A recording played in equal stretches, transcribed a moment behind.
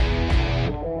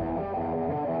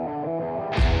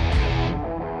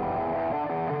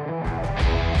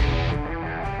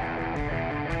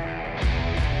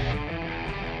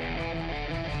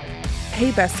Hey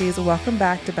besties, welcome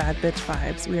back to Bad Bitch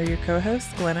Vibes. We are your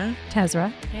co-hosts, Glenna,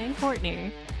 Tezra, and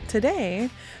Courtney. Today,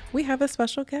 we have a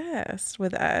special guest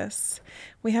with us.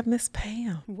 We have Miss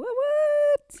Pam.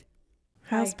 What?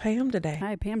 How's Hi. Pam today?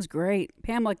 Hi, Pam's great.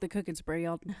 Pam like the cooking spray,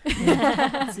 y'all.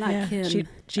 It's not kidding.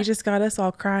 She just got us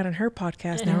all crying on her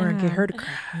podcast. Now we're going to get her to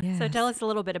cry. yes. So tell us a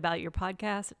little bit about your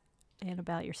podcast and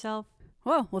about yourself.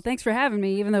 Well, thanks for having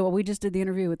me, even though we just did the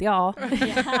interview with y'all.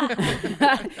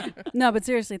 No, but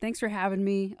seriously, thanks for having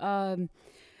me.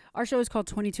 Our show is called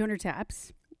 2200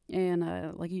 Taps.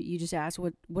 And like you just asked,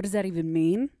 what does that even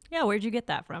mean? Yeah, where'd you get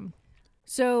that from?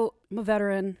 So I'm a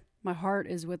veteran. My heart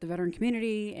is with the veteran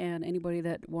community and anybody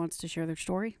that wants to share their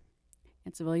story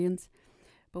and civilians.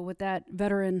 But with that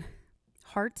veteran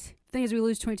heart, the thing is we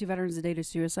lose 22 veterans a day to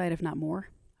suicide, if not more.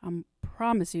 I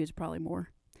promise you it's probably more.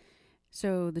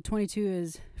 So the 22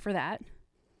 is for that.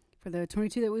 For the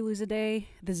 22 that we lose a day,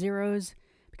 the zeros,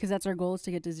 because that's our goal, is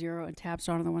to get to zero, and taps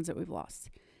on the ones that we've lost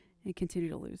and continue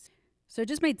to lose. So it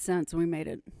just made sense when we made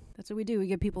it. That's what we do. We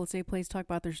give people a safe place to talk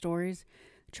about their stories,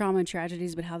 trauma and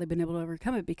tragedies, but how they've been able to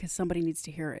overcome it, because somebody needs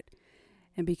to hear it.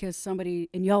 And because somebody,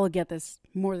 and y'all will get this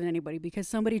more than anybody, because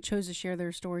somebody chose to share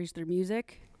their stories through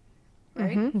music,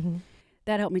 right? Mm-hmm.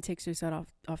 That helped me take suicide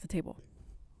off the table.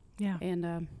 Yeah.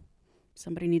 And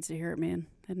somebody needs to hear it, man.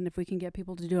 And if we can get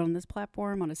people to do it on this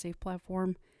platform, on a safe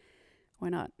platform, why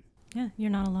not? Yeah, you're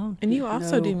not alone. And you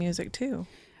also No. do music too.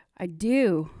 I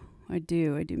do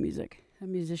music. I'm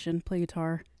a musician, play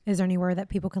guitar. Is there anywhere that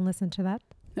people can listen to that?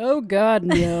 Oh, God,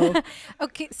 no.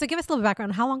 Okay, so give us a little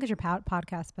background. How long has your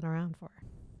podcast been around for?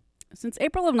 Since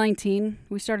April of 19,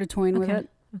 we started toying with Okay. it.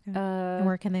 Okay. And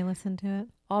where can they listen to it?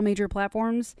 All major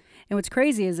platforms. And what's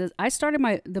crazy is I started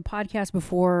the podcast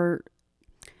before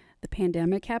the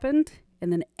pandemic happened,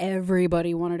 and then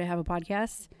everybody wanted to have a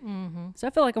podcast. Mm-hmm. So I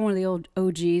feel like I'm one of the old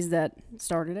OGs that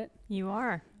started it. You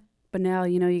are. But now,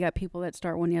 you got people that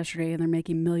start one yesterday and they're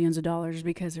making millions of dollars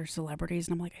because they're celebrities.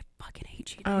 And I'm like, I fucking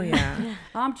hate you. Oh, yeah.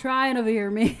 I'm trying over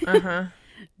here, me. Uh-huh.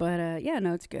 But yeah,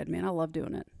 no, it's good, man. I love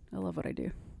doing it. I love what I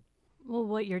do. Well,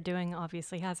 what you're doing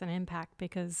obviously has an impact,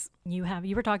 because you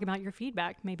were talking about your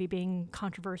feedback maybe being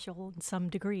controversial in some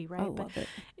degree, right? I love it.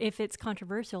 If it's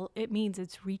controversial, it means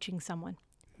it's reaching someone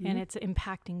and it's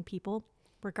impacting people,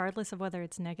 regardless of whether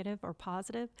it's negative or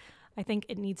positive. I think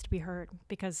it needs to be heard,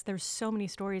 because there's so many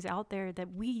stories out there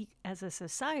that we as a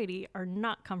society are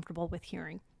not comfortable with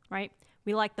hearing, right?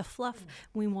 We like the fluff,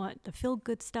 we want the feel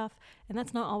good stuff, and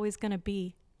that's not always going to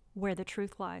be where the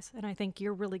truth lies. And I think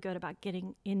you're really good about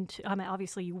getting into,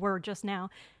 obviously you were just now.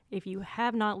 If you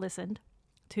have not listened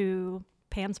to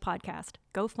Pam's podcast,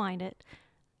 go find it.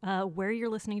 Where you're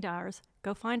listening to ours,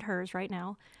 go find hers right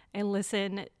now and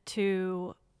listen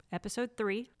to episode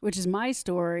 3. Which is my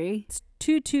story. It's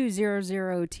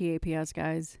 2200 TAPS,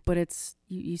 guys. But it's,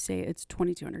 you say it's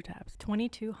 2200 taps.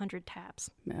 2200 taps.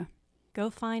 Yeah. Go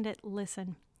find it,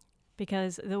 listen.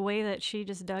 Because the way that she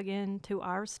just dug into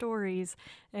our stories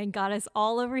and got us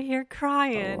all over here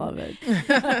crying. I love it.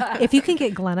 If you can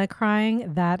get Glenna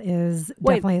crying, that is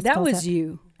definitely a Wait, that skill was set.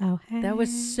 you. Oh, hey. That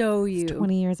was so you. It's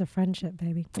 20 years of friendship,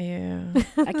 baby. Yeah.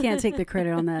 I can't take the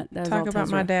credit on that. That was Talk all about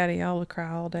Tezra. my daddy. I will cry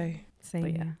all day. Same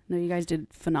But yeah, here. no, you guys did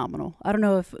phenomenal. I don't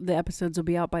know if the episodes will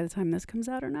be out by the time this comes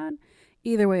out or not.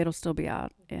 Either way, it'll still be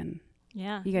out. And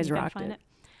Yeah. You guys can rocked find it.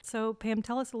 So Pam,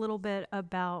 tell us a little bit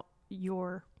about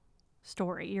your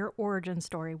story, your origin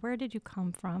story. Where did you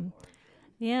come from?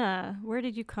 Yeah. Where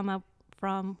did you come up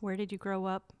from? Where did you grow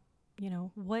up?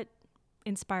 What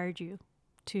inspired you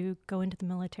to go into the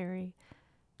military?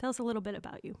 Tell us a little bit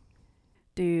about you.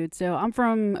 dude, so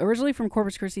I'm originally from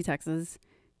Corpus Christi, Texas,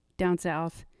 down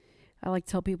south. I like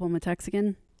to tell people I'm a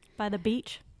Texican. By the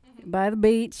beach? By the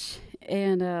beach.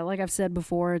 And like I've said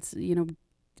before, it's,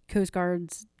 Coast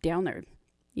Guard's down there.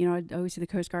 I always see the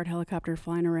Coast Guard helicopter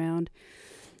flying around.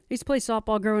 I used to play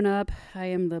softball growing up. I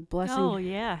am the blessing. Oh,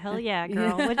 yeah. Hell yeah,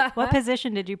 girl. What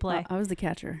position did you play? I was the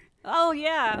catcher. Oh,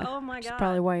 yeah. Yeah. Oh, my God. That's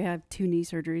probably why I have 2 knee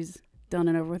surgeries done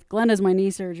and over with. Glenda's my knee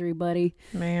surgery buddy.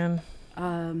 Man, But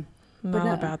I'm all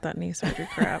no. about that knee surgery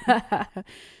crap.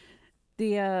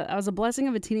 I was a blessing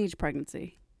of a teenage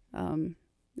pregnancy.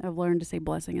 I've learned to say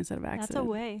blessing instead of accident. That's a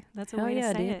way. That's a Hell way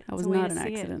yeah, to say dude. it. I It's was a way not to an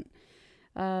see it. accident.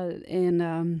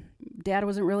 And Dad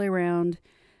wasn't really around.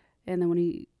 And then when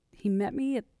he met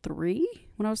me at 3,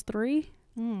 when I was 3,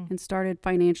 and started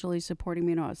financially supporting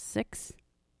me when I was 6,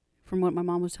 from what my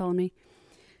mom was telling me,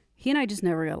 he and I just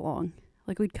never got along.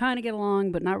 Like, we'd kind of get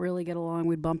along, but not really get along.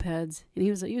 We'd bump heads. And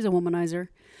he was a womanizer.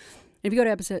 If you go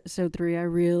to episode 3, I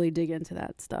really dig into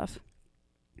that stuff.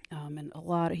 And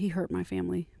he hurt my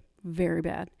family very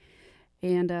bad.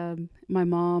 And my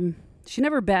mom, she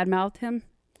never badmouthed him,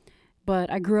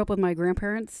 But I grew up with my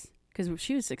grandparents because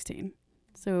she was 16.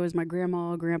 So it was my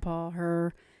grandma, grandpa,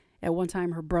 her, at one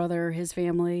time her brother, his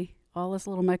family, all us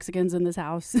little Mexicans in this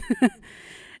house.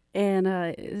 And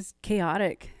it was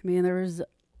chaotic. I mean, there was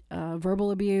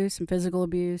verbal abuse and physical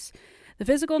abuse. The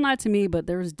physical, not to me, but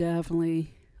there was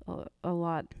definitely a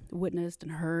lot witnessed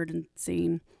and heard and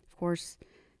seen. Of course,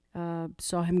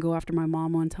 saw him go after my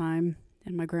mom one time,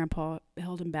 and my grandpa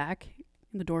held him back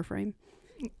in the doorframe.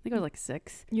 I think I was like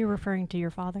 6. You're referring to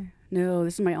your father? No,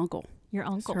 this is my uncle. Your This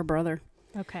is uncle? her brother.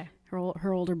 Okay.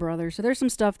 Her older brother. So there's some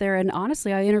stuff there. And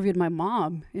honestly, I interviewed my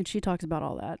mom, and she talks about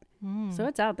all that. So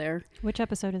it's out there. Which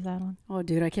episode is that on? Oh,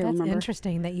 dude, I can't That's remember.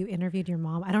 interesting that you interviewed your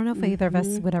mom. I don't know if either of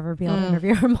us would ever be able to Mm.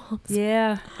 interview our moms.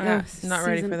 Yeah. Not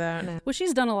ready for that. No, Well,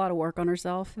 she's done a lot of work on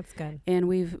herself, that's good. and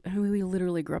we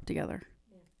literally grew up together.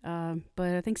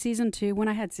 But I think season 2, when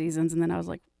I had seasons, and then I was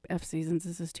like, F seasons,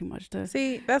 this is too much to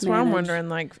See, that's where I'm manage. wondering,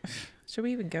 like, should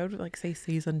we even go to, like, say,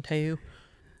 season 2?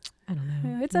 I don't know.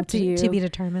 Yeah, it's up to you. To be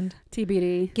determined.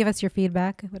 TBD. Give us your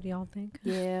feedback. What do y'all think?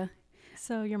 Yeah.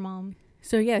 So your mom.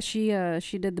 So yeah, she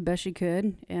did the best she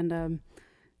could, and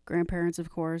grandparents, of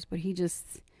course, but he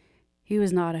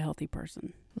was not a healthy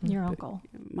person. Your But uncle.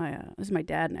 This is my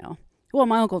dad now. Well,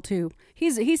 my uncle too.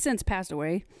 He's since passed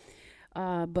away.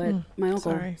 But my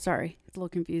uncle, sorry, it's a little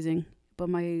confusing. But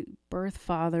my birth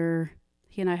father,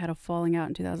 he and I had a falling out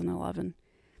in 2011. And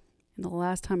that was the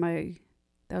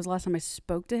last time I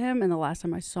spoke to him, and the last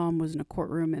time I saw him was in a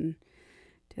courtroom in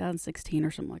 2016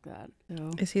 or something like that.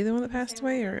 So. Is he the one that passed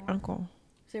away, or uncle?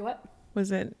 Say what? Was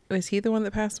he the one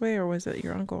that passed away, or was it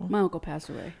your uncle? My uncle passed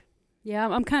away. Yeah,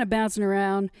 I'm kind of bouncing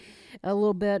around a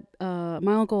little bit. My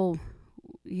uncle,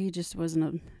 he just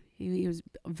wasn't he was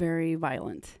very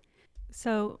violent.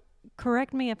 So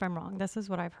correct me if I'm wrong. This is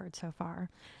what I've heard so far.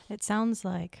 It sounds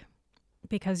like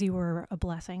because you were a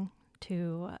blessing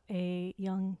to a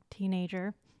young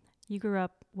teenager, you grew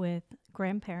up with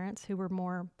grandparents who were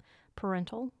more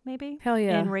parental, maybe? Hell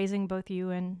yeah. In raising both you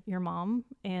and your mom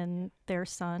and their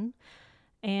son.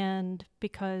 And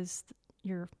because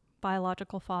your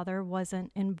biological father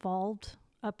wasn't involved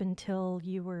up until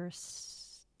you were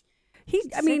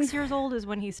 6 years old is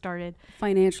when he started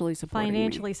Financially supporting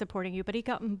me. supporting you, but he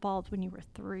got involved when you were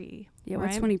 3. Yeah, right?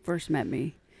 that's when he first met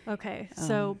me. Okay,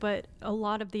 so but a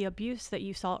lot of the abuse that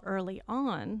you saw early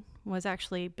on was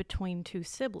actually between 2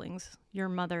 siblings, your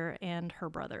mother and her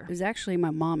brother. It was actually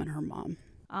my mom and her mom.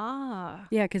 Ah,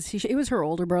 Yeah, because it was her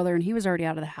older brother, and he was already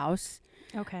out of the house.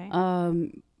 okay.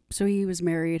 So he was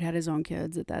married, had his own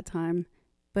kids at that time.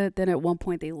 But then at one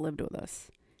point they lived with us.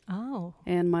 Oh,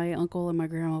 And my uncle and my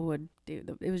grandma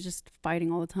it was just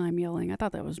fighting all the time, yelling. I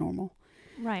thought that was normal.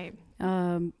 right.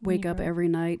 Wake up Neither. every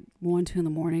night, 1, 2 in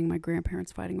the morning, my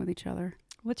grandparents fighting with each other.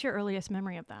 What's your earliest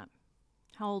memory of that?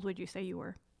 How old would you say you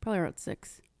were? Probably around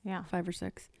 6, Yeah. 5 or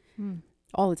 6. Hmm.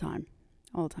 All the time.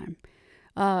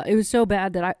 It was so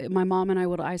bad that my mom and I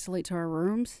would isolate to our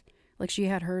rooms. Like she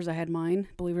had hers, I had mine.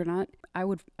 Believe it or not,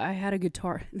 I had a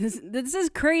guitar. This is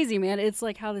crazy, man. It's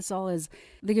like how this all is.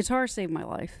 The guitar saved my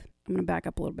life. I'm gonna back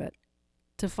up a little bit.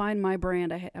 To find my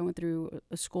brand, I went through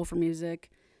a school for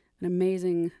music. An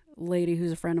amazing lady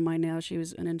who's a friend of mine now. She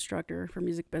was an instructor for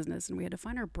music business, and we had to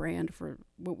find our brand for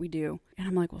what we do. And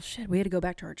I'm like, well, shit, we had to go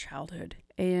back to our childhood.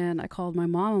 And I called my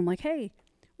mom. I'm like, hey,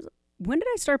 when did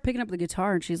I start picking up the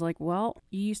guitar? And she's like, well,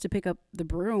 you used to pick up the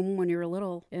broom when you were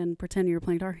little and pretend you were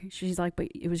playing guitar. She's like, but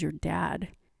it was your dad,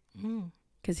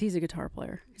 because he's a guitar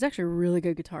player. He's actually a really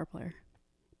good guitar player.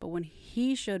 But when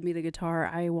he showed me the guitar,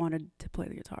 I wanted to play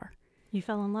the guitar. You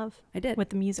fell in love I did. with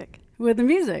the music. With the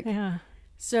music. Yeah.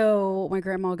 So my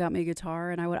grandma got me a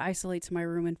guitar, and I would isolate to my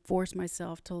room and force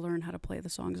myself to learn how to play the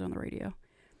songs on the radio.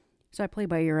 So I play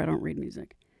by ear. I don't read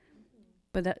music.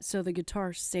 But so the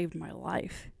guitar saved my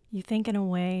life. You think in a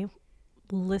way,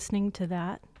 listening to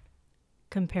that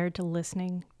compared to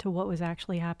listening to what was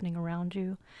actually happening around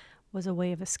you was a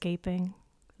way of escaping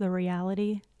the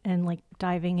reality and like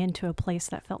diving into a place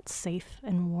that felt safe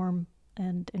and warm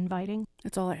and inviting?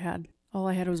 That's all I had. All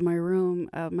I had was my room.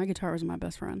 My guitar was my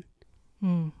best friend.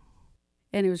 Mm.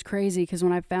 And it was crazy because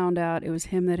when I found out it was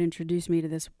him that introduced me to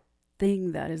this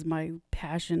thing that is my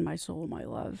passion, my soul, my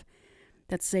love,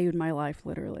 that saved my life,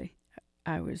 literally.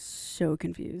 I was so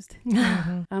confused.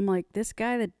 I'm like, this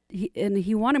guy that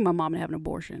he wanted my mom to have an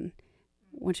abortion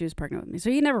when she was pregnant with me.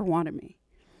 So he never wanted me.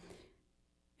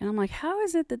 And I'm like, how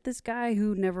is it that this guy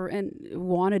who never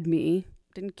wanted me,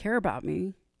 didn't care about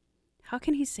me, how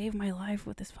can he save my life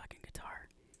with this fucking guitar?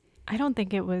 I don't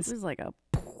think it It was. was like a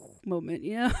moment,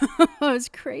 you know? It was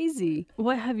crazy.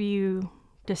 What have you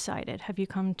decided? Have you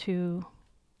come to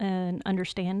an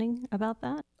understanding about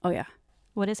that? Oh, yeah.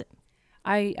 What is it?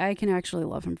 I can actually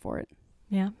love him for it.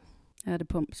 Yeah. I had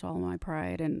to swallow my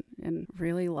pride and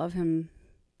really love him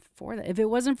for that. If it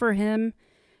wasn't for him,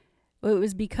 well, it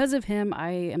was because of him.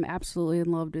 I am absolutely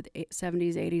in love with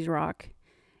 70s, 80s rock,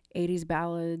 80s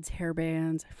ballads, hair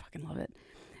bands. I fucking love it.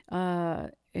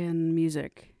 And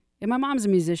music. And my mom's a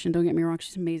musician, don't get me wrong.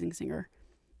 She's an amazing singer.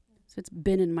 So it's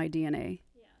been in my DNA.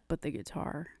 Yeah. But the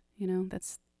guitar,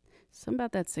 that's something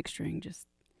about that 6-string just,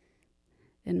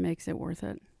 it makes it worth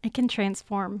it. It can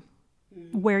transform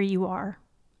where you are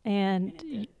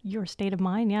and your state of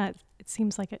mind. Yeah, it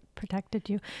seems like it protected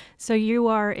you. So you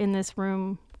are in this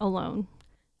room alone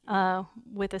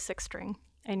with a 6-string,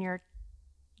 and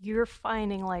you're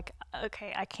finding like,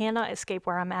 okay, I cannot escape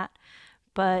where I'm at,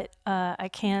 but I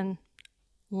can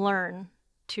learn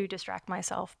to distract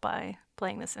myself by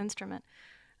playing this instrument.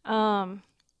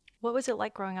 What was it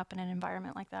like growing up in an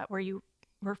environment like that, where you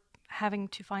were having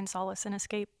to find solace and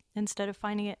escape instead of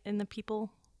finding it in the people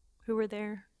who were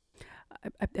there?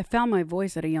 I found my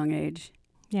voice at a young age.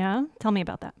 Yeah? Tell me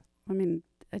about that. I mean,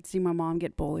 I'd see my mom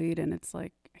get bullied, and it's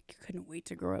like, I couldn't wait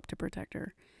to grow up to protect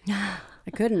her.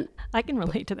 I couldn't. I can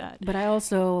relate to that. But I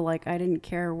also, I didn't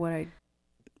care what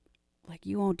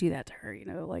you won't do that to her,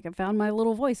 I found my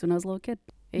little voice when I was a little kid.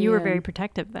 You were very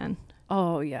protective then.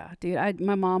 Oh, yeah, dude.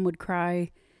 My mom would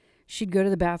cry. She'd go to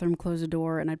the bathroom, close the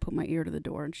door, and I'd put my ear to the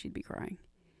door, and she'd be crying.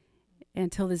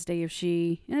 And till this day,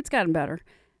 and it's gotten better,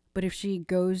 but if she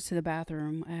goes to the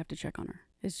bathroom, I have to check on her.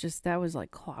 It's just, that was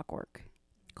like clockwork.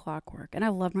 And I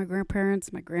love my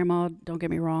grandparents, my grandma, don't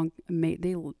get me wrong. They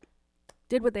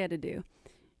did what they had to do.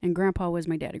 And Grandpa was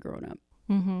my daddy growing up.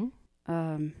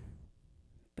 Mm-hmm.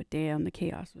 But damn, the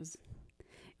chaos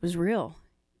was real.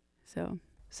 So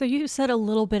you said a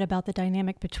little bit about the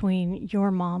dynamic between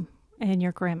your mom and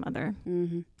your grandmother.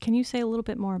 Mm-hmm. Can you say a little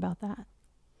bit more about that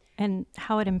and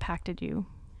how it impacted you?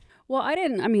 Well, I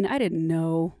didn't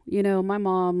know. My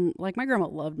mom, my grandma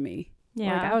loved me.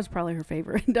 Yeah. I was probably her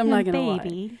favorite. I'm not going to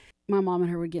lie. My mom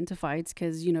and her would get into fights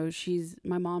because,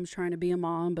 my mom's trying to be a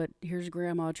mom, but here's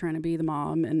grandma trying to be the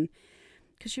mom, and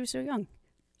because she was so young.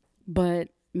 But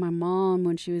my mom,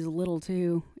 when she was little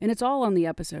too, and it's all on the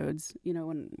episodes,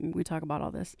 when we talk about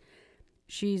all this,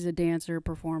 she's a dancer,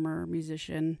 performer,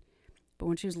 musician, but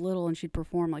when she was little and she'd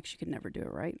perform, she could never do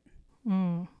it right.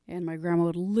 And my grandma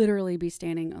would literally be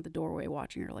standing on the doorway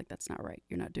watching her, that's not right.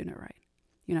 You're not doing it right.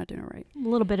 You're not doing it right. A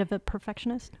little bit of a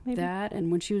perfectionist, maybe? That,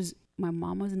 and when my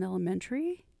mom was in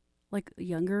elementary,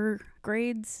 younger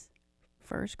grades,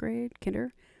 first grade,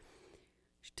 kinder,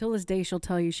 till this day she'll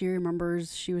tell you she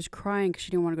remembers she was crying because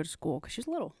she didn't want to go to school because she was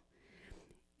little.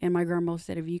 And my grandma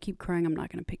said, if you keep crying, I'm not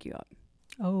going to pick you up.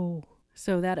 Oh.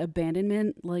 So that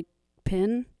abandonment,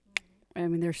 pin, I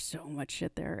mean, there's so much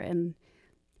shit there. And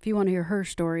if you want to hear her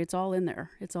story, it's all in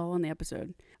there. It's all in the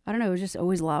episode. I don't know. It was just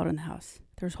always loud in the house.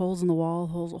 There's holes in the wall,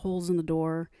 holes in the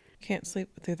door. Can't sleep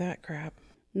through that crap.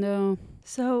 No.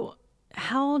 So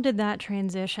how did that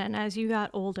transition as you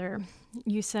got older?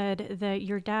 You said that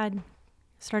your dad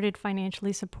started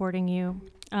financially supporting you.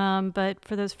 But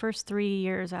for those first 3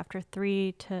 years,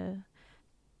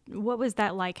 what was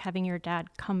that like, having your dad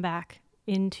come back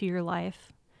into your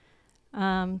life?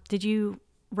 Did you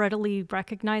readily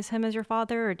recognize him as your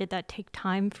father, or did that take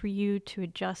time for you to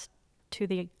adjust to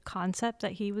the concept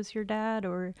that he was your dad?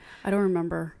 Or I don't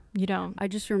remember. You don't? I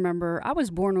just remember I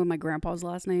was born with my grandpa's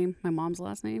last name, my mom's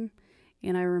last name,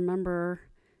 and I remember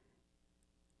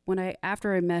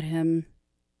after I met him,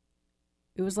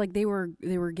 it was like they were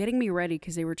getting me ready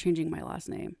because they were changing my last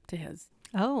name to his.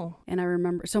 Oh. And I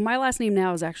remember, so my last name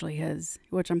now is actually his,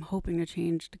 which I'm hoping to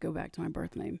change to go back to my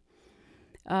birth name.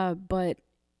 But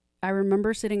I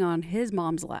remember sitting on his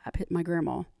mom's lap, my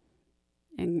grandma,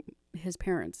 and his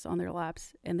parents on their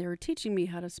laps, and they were teaching me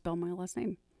how to spell my last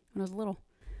name when I was little.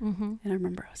 Mm-hmm. And I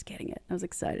remember I was getting it. I was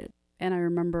excited. And I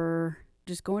remember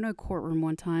just going to a courtroom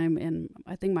one time, and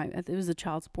I think it was a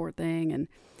child support thing, and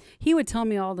he would tell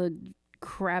me all the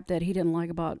crap that he didn't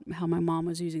like about how my mom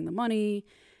was using the money,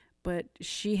 but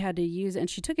she had to use it, and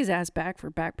she took his ass back for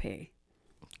back pay.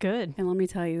 Good. And let me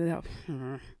tell you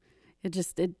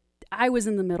that I was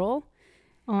in the middle,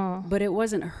 but it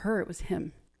wasn't her, it was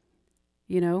him,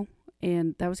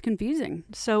 and that was confusing.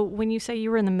 So when you say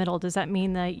you were in the middle, does that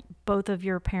mean that both of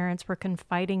your parents were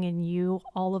confiding in you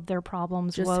all of their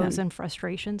problems, Just woes, him. and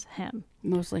frustrations? Him.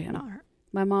 Mostly him. Not her.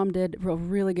 My mom did a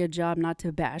really good job not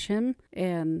to bash him,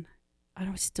 and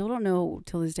I still don't know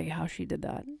till this day how she did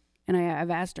that. And I've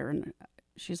asked her, and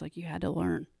she's like, you had to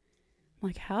learn. I'm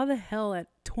like, how the hell at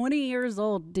 20 years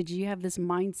old did you have this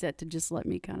mindset to just let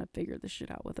me kind of figure this shit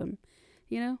out with him?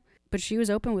 But she was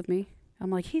open with me. I'm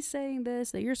like, he's saying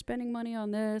this, that you're spending money on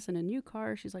this and a new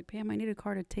car. She's like, Pam, I need a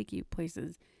car to take you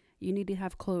places. You need to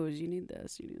have clothes. You need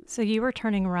this. You need. So you were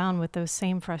turning around with those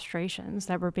same frustrations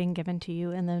that were being given to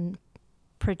you and then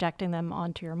projecting them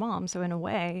onto your mom. So in a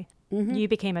way, you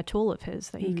became a tool of his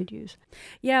that he could use.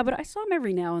 Yeah, but I saw him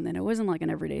every now and then. It wasn't like an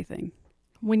everyday thing.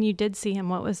 When you did see him,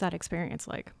 what was that experience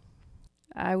like?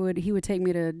 He would take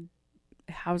me to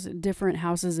different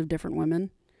houses of different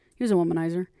women. He was a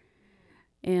womanizer.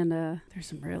 And there's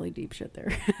some really deep shit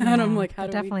there. And I'm like, how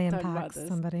do definitely we talk about impacts this?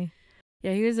 somebody.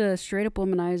 Yeah, he was a straight up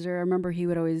womanizer. I remember he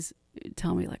would always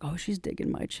tell me like, oh, she's digging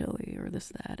my chili or this,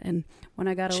 that. And when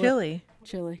I got Chili.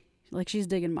 Like she's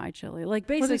digging my chili. Like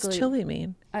basically. What does chili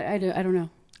mean? I don't know.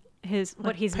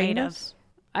 What he's made of.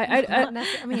 I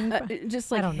mean, just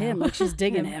like I don't him, know. like she's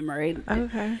digging him, right?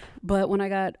 Okay. But when I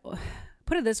got,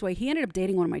 put it this way, he ended up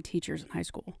dating one of my teachers in high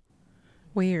school.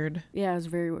 Weird. Yeah, it was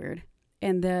very weird.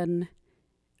 And then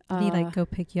did he like go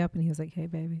pick you up and he was like, hey,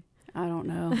 baby? I don't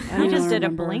know. You just did a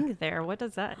blink there. What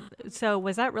does that? So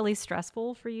was that really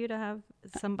stressful for you to have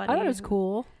somebody? I thought it was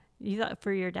cool. You thought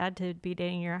for your dad to be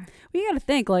dating your? Well, you got to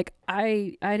think like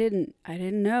I didn't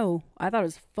know. I thought it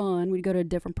was fun. We'd go to a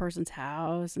different person's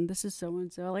house, and this is so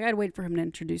and so. Like I'd wait for him to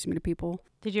introduce me to people.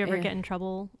 Did you ever get in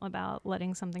trouble about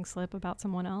letting something slip about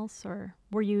someone else, or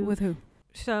were you with who?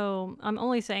 So I'm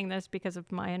only saying this because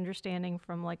of my understanding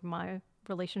from like my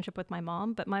relationship with my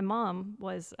mom. But my mom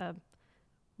was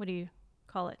what do you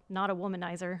call it? Not a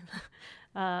womanizer,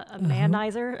 a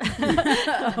manizer.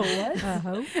 What?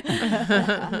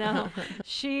 No,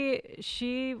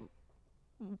 she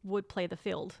would play the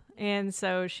field, and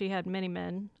so she had many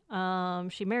men.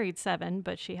 She married 7,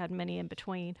 but she had many in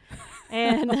between,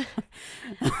 and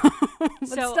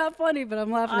It's not funny, but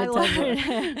I'm laughing at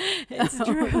learned, it's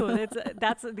true.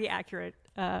 That's the accurate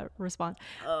response.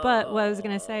 But what I was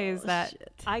gonna say is that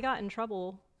I got in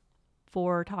trouble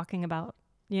for talking about,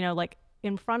 like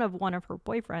in front of one of her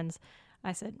boyfriends.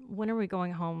 I said, when are we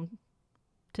going home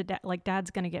to dad? Like,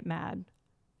 dad's going to get mad.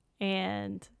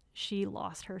 And she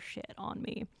lost her shit on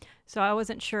me. So I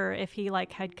wasn't sure if he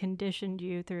like had conditioned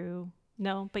you through.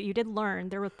 No, but you did learn.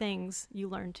 There were things you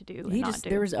learned to do and not do.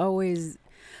 There was always,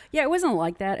 it wasn't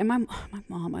like that. And my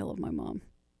mom, I love my mom.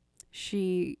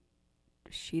 She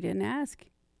didn't ask.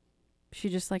 She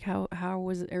just like, how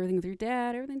was everything with your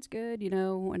dad? Everything's good,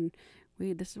 and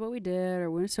this is what we did,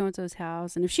 or we went to so-and-so's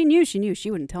house. And if she knew,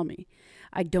 she wouldn't tell me.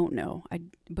 I don't know.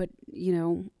 But if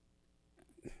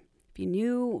you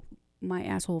knew my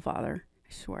asshole father,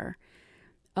 I swear.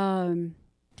 Do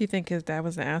you think his dad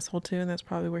was an asshole too, and that's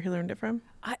probably where he learned it from?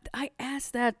 I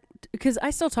asked that because I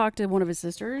still talk to one of his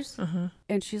sisters,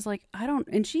 and she's like,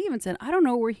 and she even said, I don't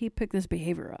know where he picked this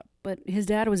behavior up, but his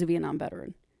dad was a Vietnam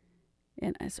veteran.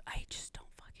 And I just don't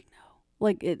fucking know.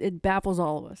 Like, it baffles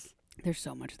all of us. There's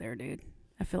so much there, dude.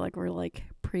 I feel like we're like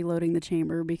preloading the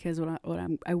chamber because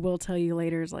I will tell you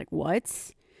later is like, what?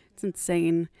 It's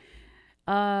insane.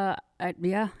 Yeah.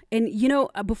 And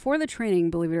before the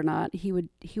training, believe it or not, he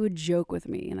would joke with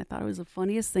me, and I thought it was the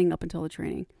funniest thing up until the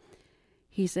training.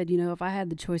 He said, if I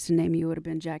had the choice to name you, it would have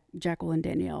been Jackal and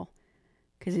Danielle,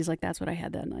 because he's like, that's what I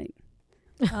had that night.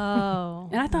 Oh,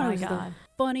 and I thought it was the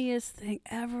funniest thing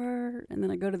ever. And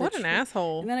then I go to an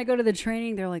asshole. And then I go to the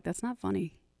training. They're like, that's not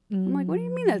funny. I'm like, what do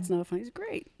you mean that's not funny? It's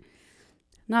great.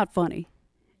 Not funny.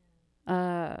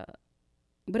 But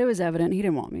it was evident he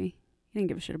didn't want me. He didn't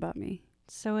give a shit about me.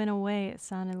 So in a way, it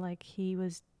sounded like he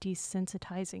was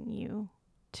desensitizing you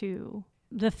to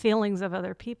the feelings of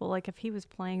other people. Like if he was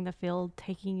playing the field,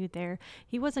 taking you there,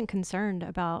 he wasn't concerned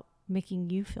about making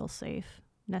you feel safe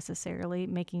necessarily,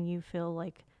 making you feel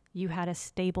like you had a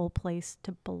stable place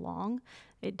to belong.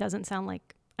 It doesn't sound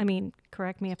like,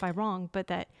 correct me if I'm wrong, but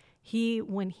that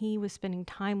when he was spending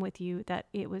time with you, that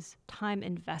it was time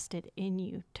invested in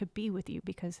you to be with you,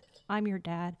 because I'm your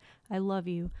dad. I love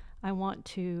you. I want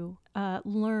to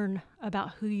learn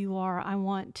about who you are. I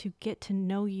want to get to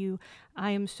know you.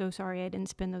 I am so sorry I didn't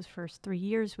spend those first 3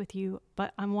 years with you,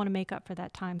 but I want to make up for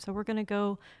that time. So we're going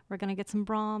to get some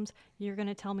Brahms. You're going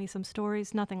to tell me some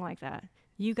stories. Nothing like that.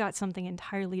 You got something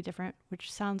entirely different,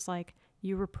 which sounds like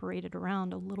you were paraded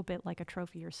around a little bit like a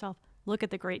trophy yourself. Look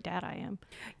at the great dad I am.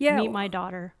 Yeah. Meet my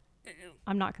daughter.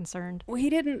 I'm not concerned. Well,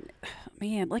 he didn't,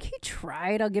 man, like he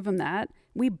tried. I'll give him that.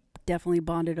 We definitely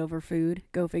bonded over food.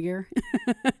 Go figure.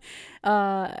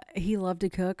 He loved to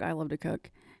cook. I love to cook.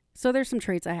 So there's some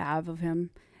traits I have of him.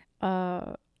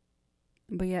 But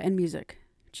yeah, and music.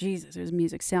 Jesus, it was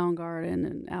music. Soundgarden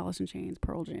and Alice in Chains,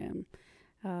 Pearl Jam.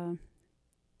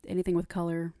 Anything with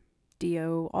color.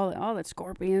 Dio, all that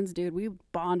Scorpions, dude. We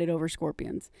bonded over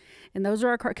Scorpions. And those are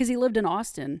our because he lived in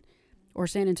Austin. Or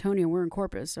San Antonio, we're in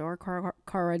Corpus, so our car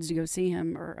rides to go see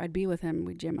him, or I'd be with him,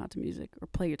 we'd jam out to music or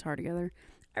play guitar together.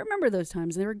 I remember those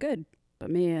times, they were good. But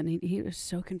man, he was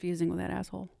so confusing with that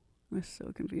asshole. It was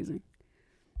so confusing.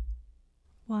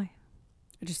 Why?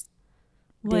 Just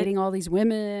dating all these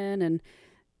women and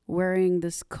wearing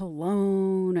this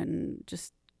cologne and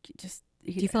just. Do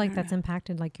you feel like that's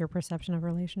impacted like your perception of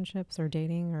relationships or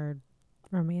dating or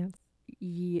romance?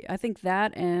 Yeah, I think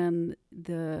that and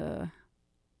the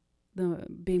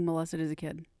being molested as a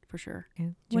kid for sure.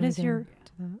 Okay. What is your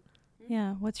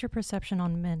what's your perception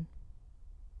on men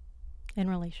in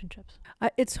relationships?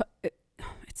 It's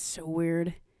so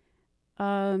weird.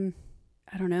 I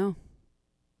don't know.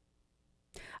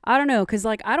 Because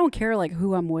like I don't care like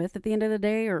who I'm with at the end of the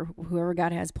day or whoever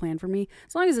God has planned for me,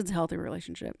 as long as it's a healthy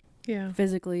relationship. Yeah.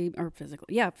 Physically,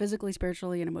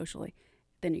 spiritually, and emotionally.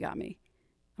 Then you got me.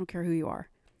 I don't care who you are.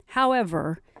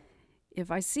 However,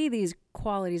 if I see these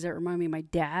qualities that remind me of my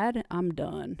dad, I'm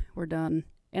done. We're done.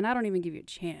 And I don't even give you a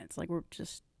chance. Like, we're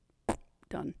just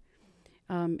done.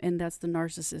 And that's the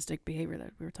narcissistic behavior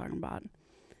that we were talking about.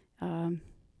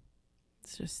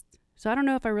 It's just... So I don't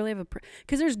know if I really have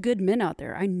because there's good men out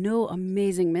there. I know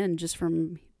amazing men just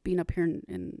from being up here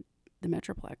in the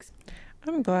Metroplex.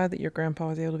 I'm glad that your grandpa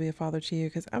was able to be a father to you,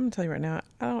 because I'm going to tell you right now,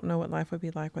 I don't know what life would be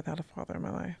like without a father in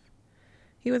my life.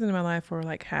 He was in my life for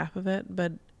like half of it,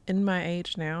 but in my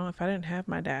age now, if I didn't have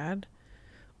my dad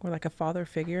or like a father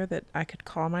figure that I could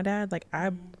call my dad, like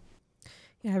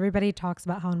Yeah, everybody talks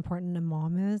about how important a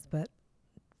mom is, but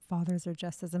fathers are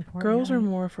just as important. Girls are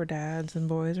more for dads and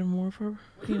boys are more for,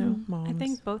 moms. I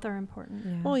think both are important.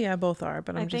 Yeah. Well, yeah, both are,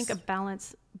 but I think a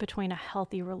balance between a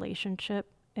healthy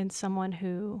relationship and someone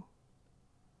who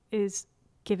is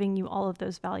giving you all of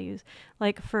those values.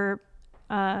 Like for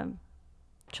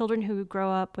children who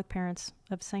grow up with parents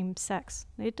of same sex,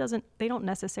 they don't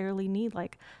necessarily need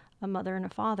like a mother and a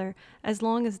father, as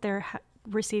long as they're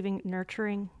receiving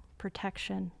nurturing,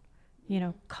 protection,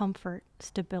 comfort,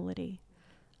 stability.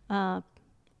 All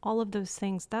of those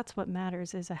things, that's what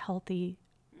matters, is a healthy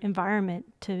environment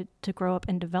to grow up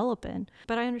and develop in.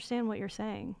 But I understand what you're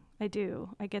saying. I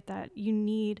do. I get that. You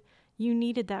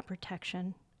needed that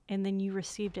protection, and then you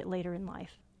received it later in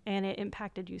life, and it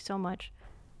impacted you so much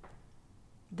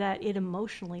that it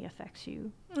emotionally affects you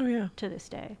to this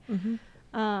day.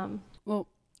 Mm-hmm. Well,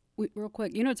 real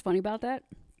quick, you know what's funny about that?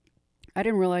 I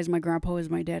didn't realize my grandpa was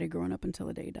my daddy growing up until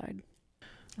the day he died.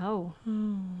 Oh.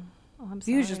 I'm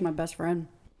sorry. He was just my best friend,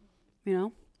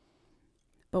 But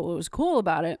what was cool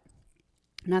about it,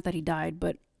 not that he died,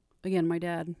 but again, my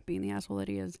dad being the asshole that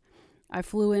he is, I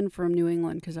flew in from New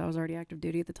England because I was already active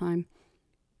duty at the time.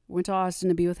 Went to Austin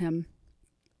to be with him.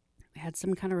 I had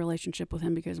some kind of relationship with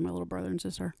him because of my little brother and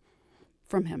sister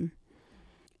from him.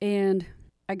 And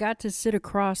I got to sit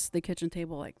across the kitchen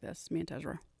table like this, me and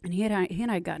Tezra. And he and I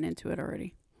had gotten into it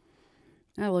already.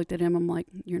 And I looked at him, I'm like,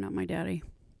 you're not my daddy.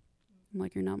 I'm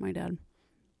like, you're not my dad.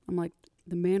 I'm like,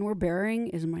 the man we're burying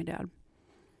is my dad.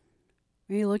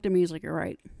 And he looked at me, he's like, you're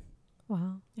right.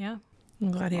 Wow. Yeah.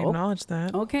 I'm glad he acknowledged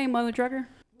that. Okay, mother trucker.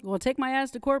 Well, take my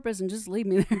ass to Corpus and just leave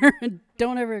me there.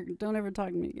 Don't ever talk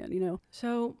to me again,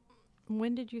 So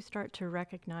when did you start to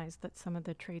recognize that some of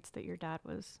the traits that your dad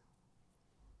was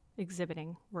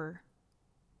exhibiting were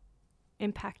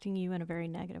impacting you in a very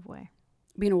negative way?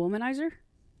 Being a womanizer?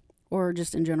 Or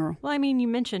just in general? Well, I mean, you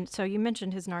mentioned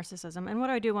his narcissism. And what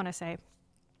I do want to say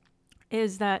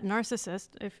is that narcissist,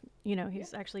 if,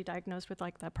 he's actually diagnosed with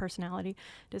like that personality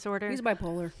disorder. He's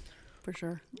bipolar, for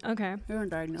sure. Okay. They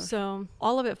weren't diagnosed. So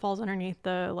all of it falls underneath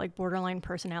the like borderline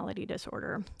personality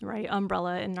disorder, right?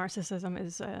 Umbrella, and narcissism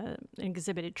is an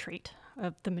exhibited trait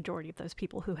of the majority of those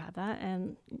people who have that.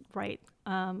 And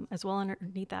as well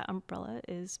underneath that umbrella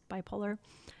is bipolar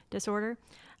disorder.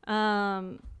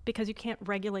 Because you can't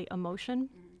regulate emotion,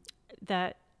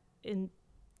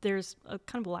 there's a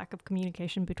kind of a lack of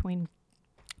communication between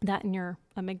that and your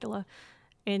amygdala,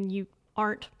 and you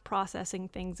aren't processing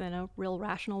things in a real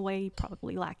rational way. You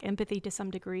probably lack empathy to some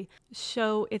degree.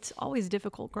 So it's always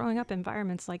difficult growing up in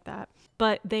environments like that.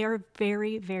 But they are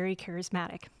very, very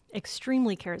charismatic,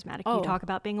 extremely charismatic. Oh. You talk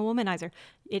about being a womanizer.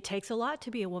 It takes a lot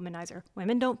to be a womanizer.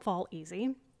 Women don't fall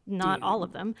easy, not all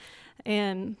of them.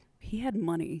 And he had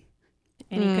money.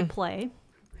 And he could play.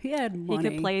 He had money. He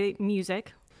could play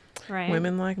music, right?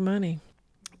 Women like money.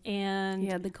 And he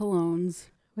had the colognes.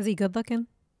 Was he good looking?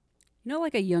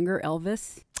 Like a younger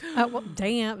Elvis? Well,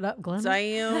 damn, Glenn.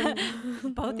 Damn.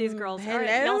 Both these girls. Hello? All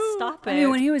right, y'all stop it. I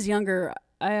mean, when he was younger,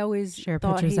 I always Share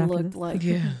thought pictures he after looked this. like...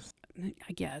 Yes.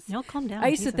 I guess. Y'all calm down. I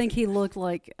used to Jesus. think he looked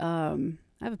like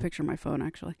I have a picture on my phone,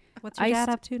 actually. What's your I dad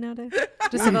st- up to nowadays?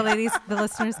 Just so the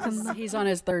listeners can. He's on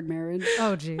his third marriage.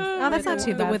 Oh, geez. Oh, that's not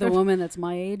too bad. With a woman that's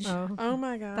my age. Oh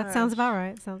my god. That sounds about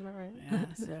right. Yeah,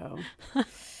 so.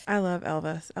 I love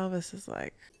Elvis. Elvis is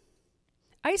like.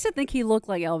 I used to think he looked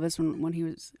like Elvis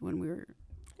when we were.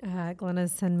 Glenna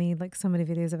sent me like so many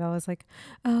videos of Elvis. Like,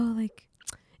 oh, like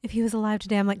if he was alive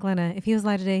today, I'm like, Glenna, if he was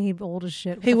alive today, he'd be old as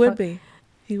shit. What He the would fuck? be.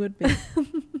 He would be.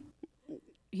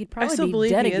 He'd I probably still be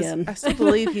believe dead he again. is. I still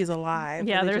believe he's alive.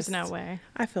 Yeah, They there's just- no way.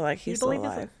 I feel like he's You still believe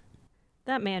he's alive.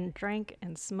 That man drank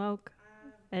and smoked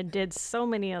and did so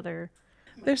many other.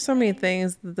 There's so many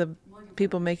things that the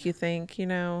people make you think, you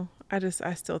know.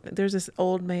 I still think there's this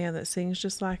old man that sings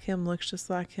just like him, looks just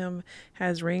like him,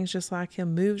 has rings just like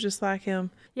him, moves just like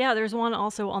him. Yeah, there's one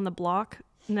also on the block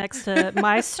next to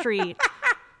my street.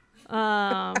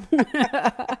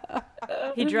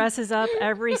 He dresses up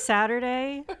every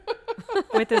Saturday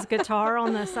with his guitar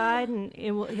on the side, and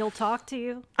he'll talk to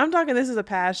you. I'm talking, this is a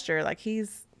pasture. Like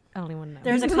he's, I don't even know.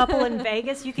 There's a couple in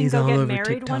Vegas. You can He's go all get over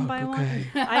married one TikTok, by okay.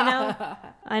 one.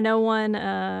 I know one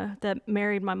that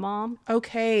married my mom.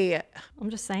 okay. I'm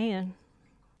just saying.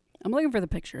 I'm looking for the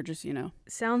picture, just,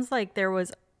 Sounds like there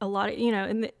was a lot of,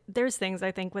 and there's things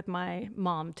I think with my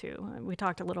mom too. We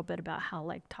talked a little bit about how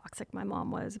like toxic my mom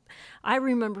was. I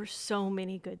remember so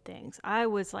many good things. I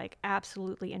was like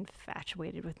absolutely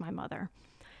infatuated with my mother.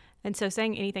 And so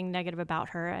saying anything negative about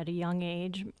her at a young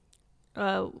age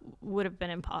would have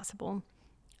been impossible.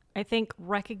 I think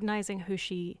recognizing who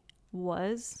she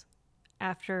was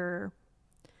after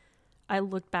I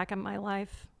looked back at my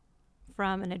life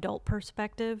from an adult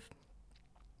perspective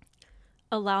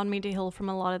allowed me to heal from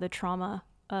a lot of the trauma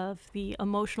of the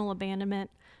emotional abandonment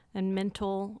and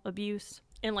mental abuse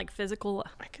and like physical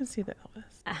I can see the Elvis.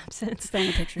 absence. found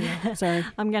the picture. Yeah. Sorry.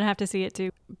 I'm going to have to see it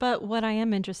too. But what I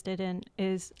am interested in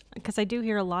is, because I do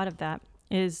hear a lot of that,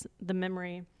 is the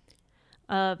memory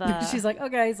of... She's like,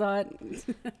 okay, I saw it.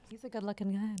 He's a good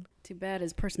looking guy. Too bad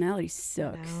his personality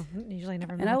sucks. No, usually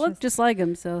never And I look just like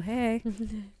him, so hey.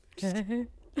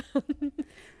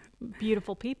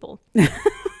 beautiful people.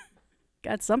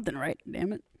 Got something right,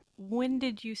 damn it. When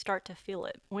did you start to feel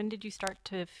it? When did you start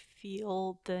to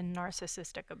feel the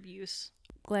narcissistic abuse?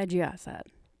 Glad you asked that.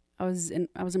 I was in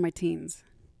my teens,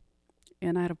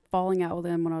 and I had a falling out with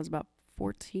him when I was about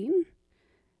 14.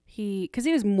 Because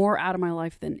he was more out of my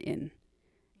life than in.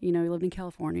 He lived in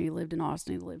California, he lived in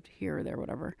Austin, he lived here or there,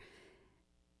 whatever.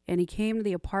 And he came to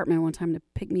the apartment one time to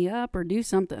pick me up or do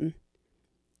something.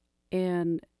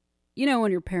 And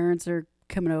when your parents are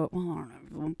coming over, well, I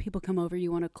don't know, when people come over,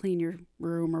 you want to clean your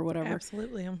room or whatever.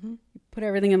 Absolutely. Mm-hmm. Put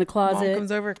everything in the Mom closet.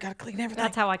 comes over, gotta clean everything.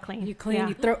 That's how I clean. You clean, Yeah.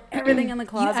 you throw everything in the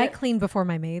closet. I clean before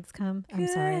my maids come. I'm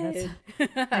sorry. Good.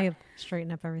 I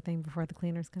straighten up everything before the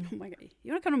cleaners come. Oh my God.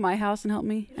 You want to come to my house and help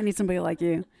me? I need somebody like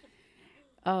you.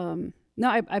 No,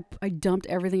 I dumped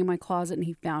everything in my closet and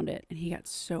he found it and he got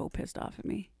so pissed off at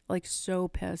me. Like so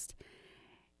pissed.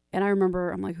 And I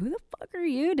remember I'm like, who the fuck are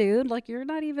you, dude? Like you're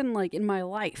not even like in my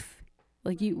life.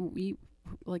 Like you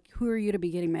like who are you to be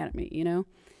getting mad at me,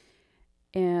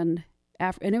 And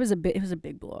it was a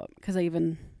big blow up because it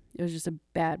was just a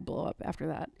bad blow up after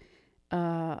that.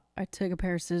 I took a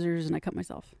pair of scissors and I cut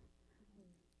myself.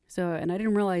 So, and I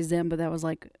didn't realize then, but that was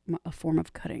like a form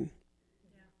of cutting.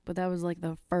 Yeah. But that was like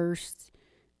the first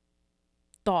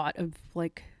thought of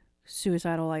like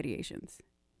suicidal ideations.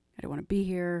 I don't want to be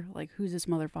here. Like, who's this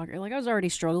motherfucker? Like, I was already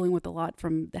struggling with a lot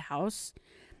from the house.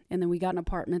 And then we got an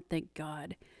apartment, thank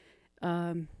God.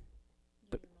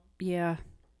 But yeah,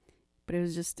 but it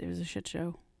was a shit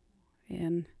show.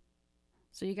 And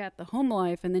so you got the home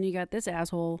life and then you got this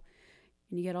asshole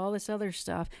and you get all this other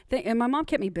stuff. And my mom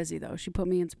kept me busy though. She put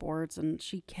me in sports and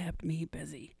she kept me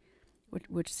busy,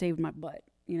 which saved my butt,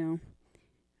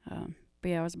 But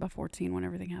yeah, I was about 14 when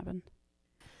everything happened.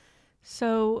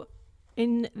 So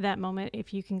in that moment,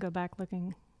 if you can go back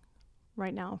looking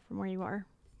right now from where you are,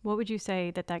 what would you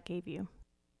say that gave you?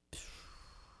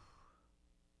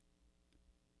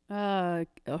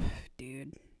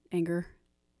 Dude, anger,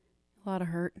 a lot of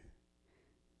hurt,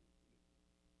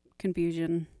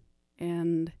 confusion,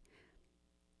 and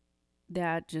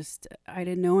that just, I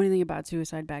didn't know anything about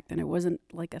suicide back then. It wasn't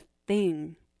like a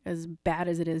thing as bad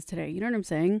as it is today. You know what I'm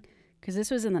saying? Because this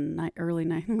was in the early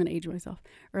 90s. I'm going to age myself.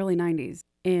 Early 90s.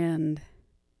 And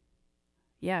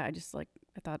yeah,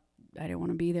 I thought I didn't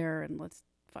want to be there and let's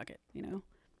fuck it, Yeah.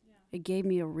 It gave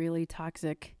me a really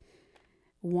toxic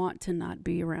want to not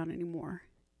be around anymore.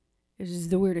 It was just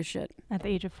the weirdest shit. At the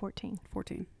age of 14.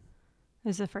 14.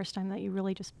 This is the first time that you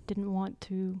really just didn't want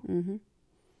to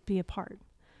be a part.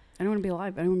 I don't want to be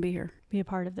alive. I don't want to be here. Be a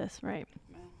part of this, right?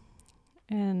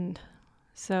 And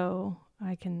so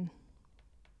I can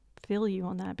feel you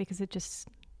on that, because it just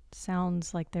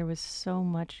sounds like there was so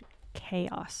much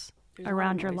chaos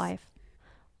around your life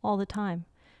all the time.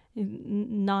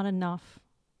 Not enough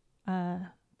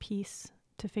peace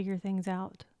to figure things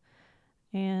out,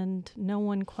 and no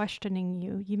one questioning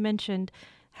you. You mentioned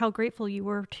how grateful you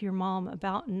were to your mom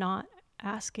about not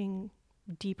asking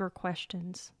deeper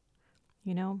questions,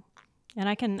 you know? And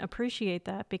I can appreciate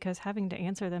that, because having to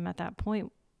answer them at that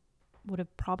point would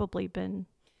have probably been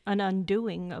an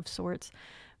undoing of sorts.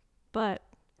 But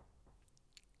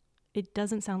it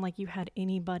doesn't sound like you had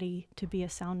anybody to be a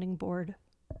sounding board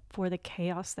for the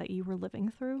chaos that you were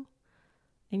living through.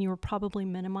 And you were probably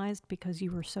minimized because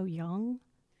you were so young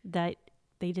that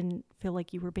they didn't feel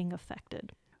like you were being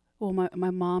affected. Well, my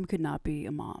mom could not be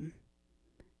a mom.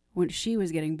 When she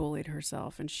was getting bullied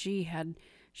herself, and she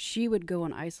would go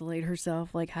and isolate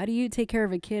herself. Like, how do you take care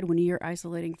of a kid when you're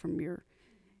isolating from your...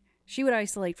 She would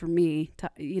isolate from me,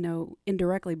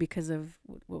 indirectly because of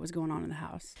what was going on in the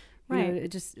house. Right.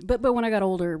 It just... But when I got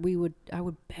older, I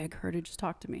would beg her to just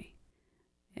talk to me.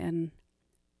 And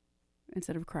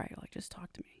instead of cry, like, just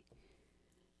talk to me.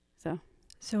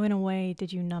 So in a way,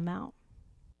 did you numb out?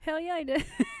 hell yeah, I did.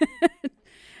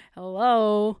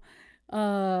 Hello.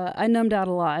 I numbed out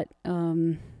a lot.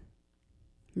 I'm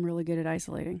really good at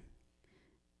isolating.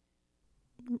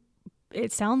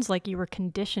 It sounds like you were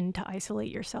conditioned to isolate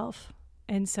yourself.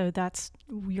 And so that's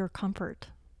your comfort.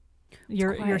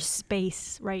 Your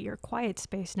space, right? Your quiet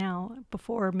space now.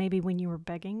 Before, maybe when you were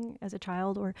begging as a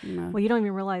child, or what you don't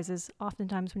even realize is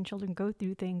oftentimes when children go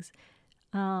through things,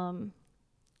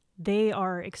 they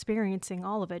are experiencing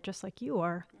all of it just like you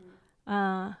are.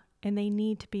 And they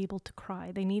need to be able to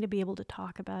cry. They need to be able to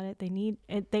talk about it.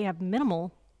 They have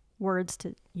minimal words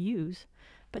to use,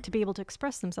 but to be able to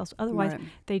express themselves. Otherwise,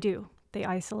 they do. They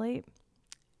isolate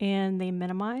and they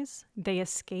minimize. They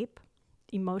escape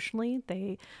emotionally.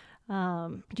 Do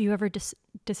you ever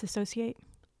disassociate?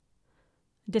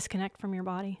 Disconnect from your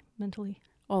body mentally?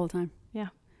 All the time. Yeah.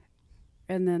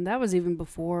 And then that was even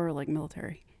before, like,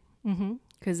 military. Mm-hmm.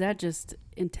 Because that just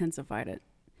intensified it.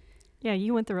 Yeah,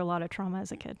 you went through a lot of trauma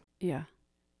as a kid. Yeah.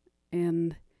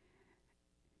 And,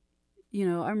 I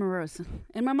remember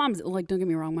and my mom's, like, don't get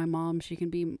me wrong, my mom, she can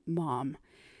be mom.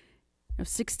 I was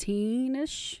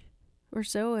 16-ish or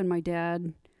so, and my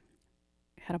dad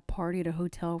had a party at a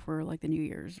hotel for, like, the New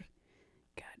Year's.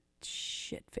 Got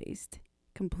shit-faced.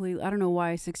 Completely. I don't know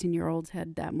why 16-year-olds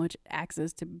had that much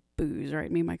access to booze,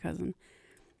 right? Me and my cousin.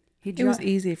 It was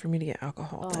easy for me to get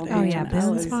alcohol. Oh, yeah.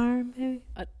 Business Farm, maybe?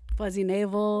 Fuzzy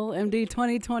Navel, MD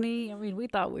 2020. I mean, we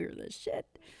thought we were the shit.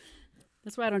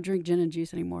 That's why I don't drink gin and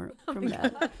juice anymore from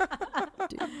that.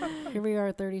 Dude, here we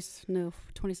are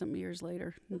 20-something years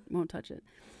later. Won't touch it.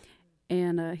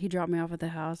 And he dropped me off at the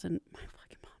house, and my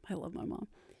fucking mom, I love my mom.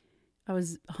 I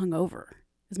was hungover.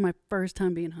 It was my first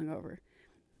time being hungover.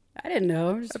 I didn't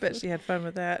know. I bet she had fun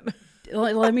with that.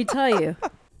 Let me tell you.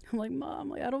 I'm like, Mom,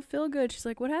 like, I don't feel good. She's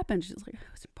like, what happened? She's like,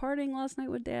 I was partying last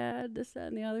night with Dad, this, that,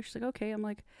 and the other. She's like, okay. I'm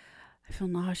like, I feel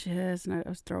nauseous, and I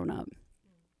was throwing up.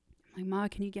 I'm like, Ma,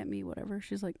 can you get me whatever?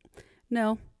 She's like,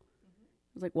 no. I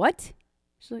was like, what?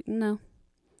 She's like, no.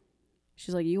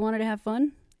 She's like, you wanted to have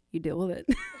fun? You deal with it.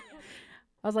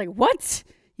 I was like, what?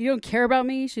 You don't care about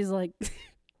me? She's like,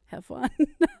 have fun.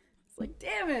 It's like,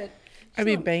 damn it. I'd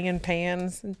be banging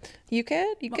pans. You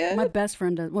good? You good? My best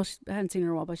friend does. Well, I hadn't seen her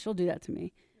in a while, but she'll do that to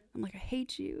me. I'm like, I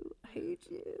hate you. I hate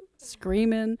you.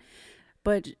 Screaming.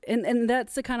 But, and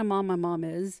that's the kind of mom my mom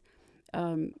is.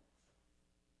 I'd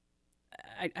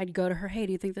go to her, hey,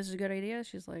 do you think this is a good idea?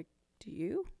 She's like, do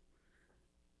you?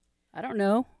 I don't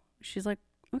know. She's like,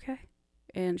 okay.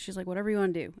 And she's like, whatever you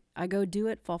want to do. I go do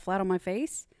it, fall flat on my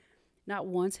face. Not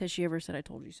once has she ever said, I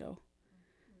told you so.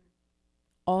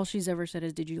 All she's ever said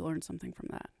is, did you learn something from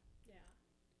that? Yeah.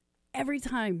 Every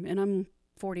time. And I'm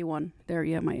 41. There,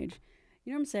 you have my age.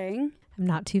 You know what I'm saying? I'm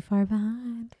not too far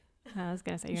behind. I was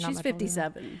going to say, you're not She's much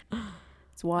 57.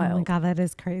 It's wild. Oh my God, that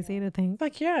is crazy to think.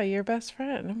 Like, yeah, your best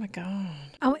friend. Oh my God.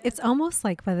 Oh, it's almost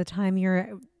like by the time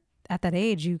you're at that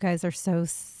age, you guys are so,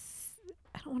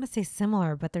 I don't want to say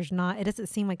similar, but it doesn't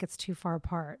seem like it's too far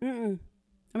apart. Mm-mm.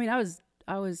 I mean, I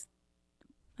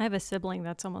have a sibling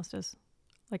that's almost as,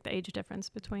 like, the age difference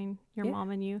between your mom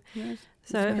and you. Yes.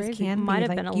 So It can might be, have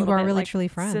like, been a you little are bit really like truly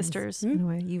friends. sisters. In a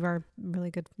way, you are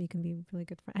really good. You can be really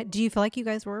good friends. Do you feel like you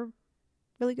guys were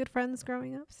really good friends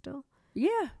growing up still?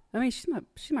 yeah. I mean, she's my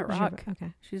rock.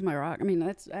 Okay. She's my rock. I mean,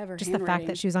 I have her Just the fact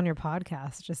that she was on your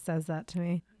podcast just says that to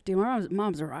me. Dude, my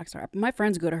mom's a rock star. My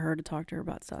friends go to her to talk to her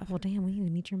about stuff. Well, damn, we need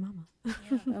to meet your mama.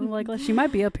 I'm like, she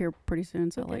might be up here pretty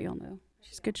soon, so I'll let y'all know.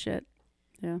 She's good shit.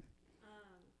 Yeah.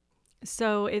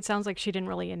 So it sounds like she didn't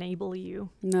really enable you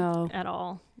No. at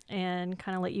all and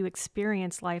kind of let you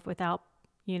experience life without,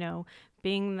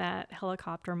 being that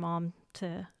helicopter mom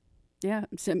to Yeah.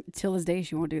 Till this day,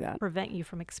 she won't do that. prevent you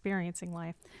from experiencing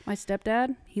life. My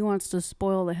stepdad, he wants to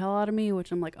spoil the hell out of me,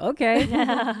 which I'm like,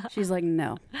 okay. She's like,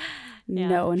 no. Yeah.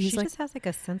 No. And She he's like, just has like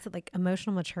a sense of like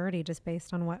emotional maturity just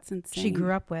based on what it's insane. she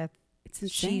grew up with. It's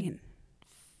insane.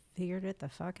 Figured it the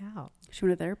fuck out. She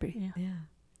went to therapy. Yeah. Yeah.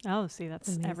 Oh, see, that's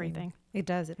Amazing. everything. It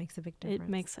does. It makes a big difference. It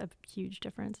makes a huge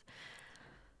difference.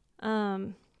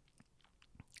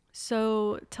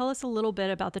 So tell us a little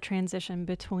bit about the transition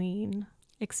between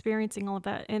experiencing all of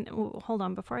that. And hold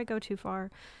on, before I go too far,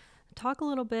 talk a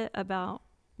little bit about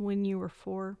when you were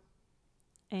 4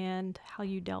 and how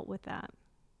you dealt with that,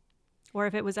 or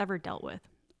if it was ever dealt with.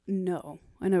 No.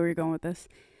 I know where you're going with this.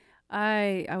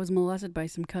 I was molested by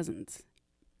some cousins.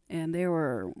 And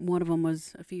one of them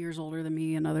was a few years older than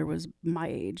me, another was my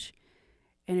age.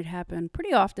 And it happened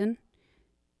pretty often.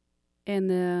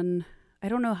 And then, I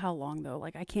don't know how long though.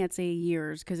 Like, I can't say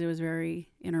years because it was very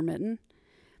intermittent.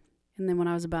 And then when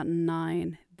I was about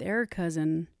 9, their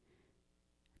cousin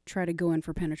tried to go in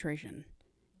for penetration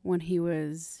when he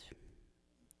was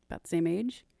about the same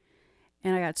age.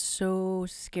 And I got so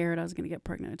scared I was going to get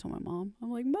pregnant. I told my mom,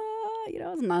 I'm like, Ma, I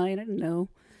was 9, I didn't know.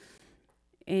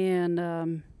 And,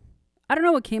 I don't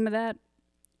know what came of that,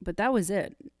 but that was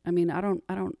it. I mean,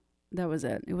 that was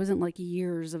it. It wasn't like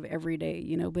years of every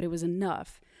day, but it was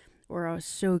enough where I was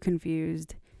so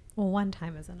confused. Well, one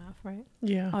time is enough, right?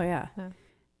 Yeah. Oh yeah. Yeah.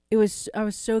 I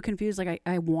was so confused. Like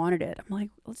I wanted it. I'm like,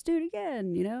 let's do it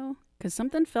again, cause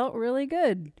something felt really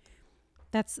good.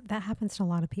 That happens to a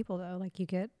lot of people though. Like you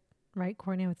get, right,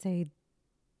 Courtney, I would say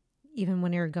even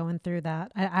when you're going through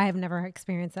that, I have never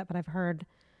experienced that, but I've heard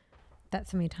that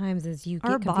so many times is you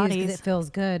Our get confused because bodies- it feels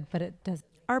good, but it does.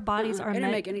 Our bodies It are didn't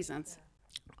meant. make any sense.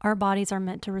 Our bodies are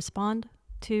meant to respond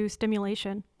to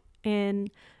stimulation in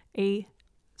a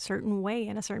certain way,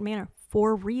 in a certain manner,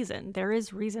 for a reason. There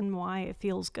is reason why it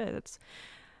feels good.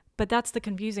 But that's the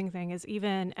confusing thing is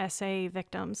even SA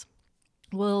victims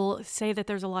will say that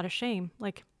there's a lot of shame.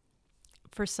 Like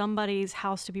for somebody's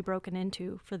house to be broken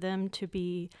into, for them to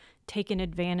be taken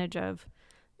advantage of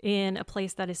in a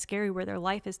place that is scary where their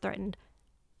life is threatened.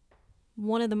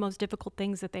 One of the most difficult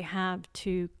things that they have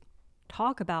to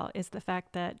talk about is the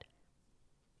fact that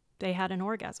they had an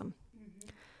orgasm.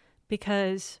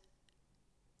 Because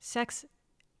sex,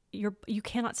 you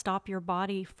cannot stop your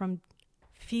body from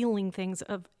feeling things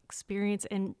of experience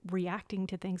and reacting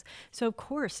to things. So of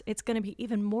course it's going to be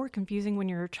even more confusing when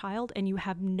you're a child and you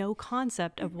have no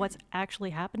concept of what's actually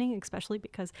happening, especially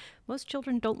because most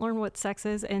children don't learn what sex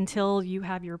is until you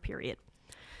have your period.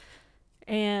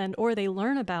 Or they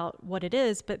learn about what it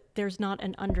is, but there's not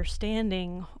an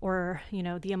understanding or,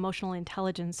 the emotional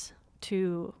intelligence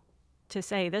to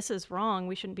say this is wrong,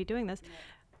 we shouldn't be doing this.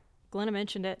 Glenna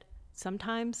mentioned it.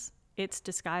 Sometimes it's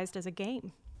disguised as a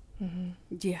game. Mm-hmm.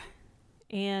 Yeah.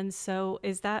 And so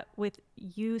is that with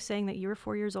you saying that you were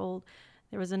 4 years old,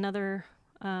 there was another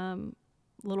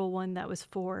little one that was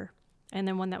 4 and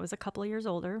then one that was a couple of years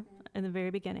older in the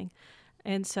very beginning.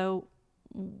 And so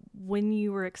when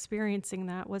you were experiencing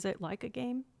that, was it like a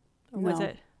game? Or was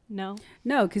it? No?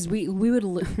 No, because we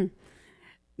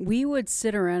would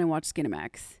sit around and watch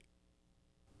Skinamax.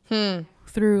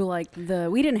 Through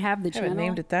we didn't have the I channel. haven't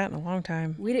named it that in a long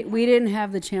time. We didn't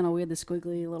have the channel. We had the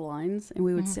squiggly little lines, and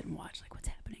we would sit and watch what's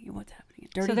happening and what's happening.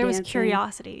 Dirty So there was Dancing.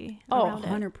 curiosity Oh, around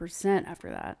it. 100% after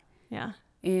that. Yeah.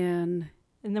 And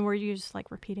then were you just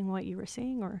repeating what you were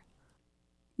seeing or?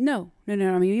 no. I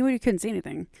mean, you couldn't see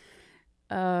anything.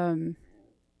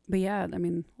 But yeah, I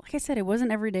mean, like I said, it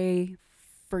wasn't every day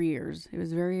for years. It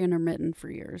was very intermittent for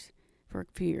a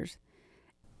few years.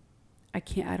 I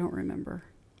don't remember.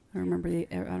 I don't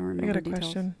remember I got a details.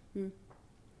 question.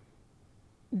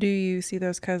 Do you see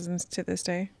those cousins to this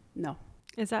day? No.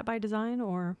 Is that by design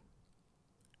or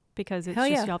because it's Hell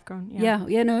just yeah. y'all have grown?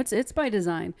 Yeah. No, it's by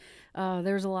design.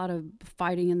 There's a lot of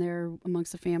fighting in there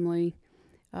amongst the family,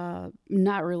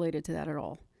 not related to that at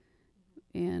all.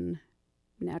 And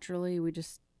naturally, we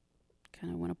just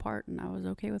kind of went apart, and I was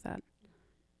okay with that.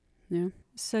 Yeah.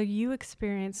 So you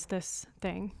experienced this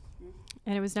thing,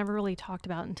 and it was never really talked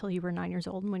about until you were 9 years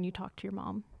old and when you talked to your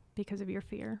mom because of your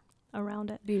fear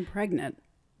around it. Being pregnant.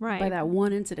 Right. By that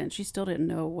one incident. She still didn't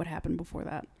know what happened before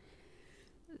that.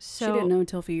 So, she didn't know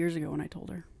until a few years ago when I told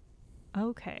her.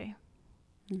 Okay.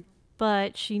 Mm.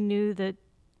 But she knew that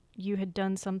you had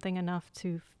done something enough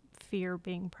to fear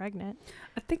being pregnant.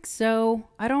 I think so.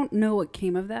 I don't know what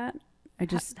came of that. I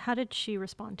just... How did she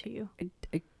respond to you?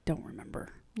 I don't remember.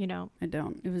 you know. I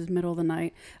don't. It was middle of the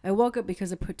night. I woke up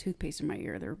because I put toothpaste in my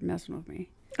ear. They're messing with me.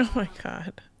 Oh my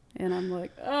God. And I'm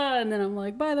like, and then I'm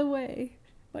like, by the way,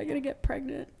 am I going to get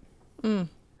pregnant? Mm.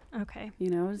 Okay. You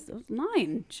know, it was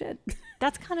 9. Shit.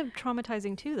 That's kind of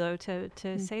traumatizing too, though,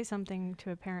 to say something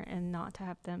to a parent and not to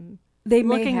have them. They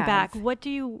may Looking have. back, what do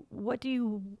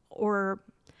you, or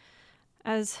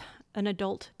as an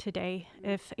adult today,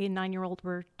 if a 9-year-old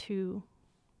were to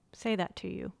say that to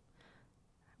you,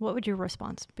 what would your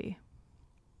response be?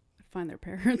 Find their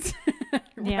parents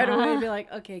Yeah. right away and be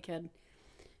like, okay, kid,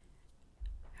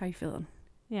 how you feeling?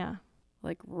 Yeah.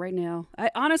 Like right now.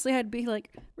 I honestly had to be like,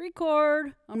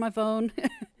 record on my phone.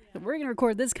 We're going to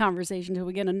record this conversation until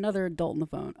we get another adult in the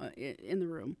phone, in the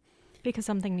room. Because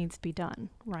something needs to be done,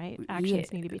 right?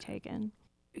 Actions need to be taken.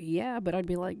 Yeah, but I'd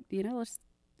be like, you know, let's...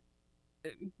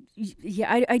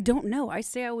 yeah, I don't know. I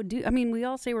say I would do... I mean, we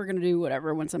all say we're going to do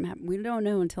whatever when something happens. We don't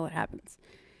know until it happens.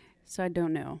 So I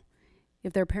don't know.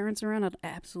 If their parents are around, I'd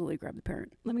absolutely grab the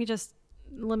parent. Let me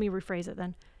rephrase it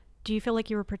then. Do you feel like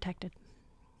you were protected?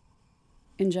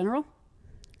 In general?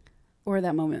 Or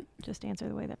that moment? Just answer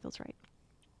the way that feels right.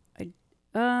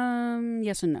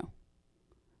 Yes and no.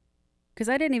 Because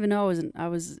I didn't even know I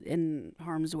was in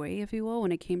harm's way, if you will,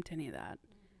 when it came to any of that.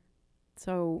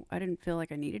 So I didn't feel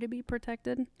like I needed to be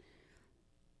protected.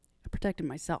 I protected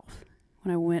myself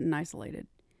when I went and isolated.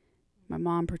 My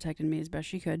mom protected me as best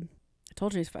she could. I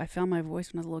told you I found my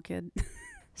voice when I was a little kid.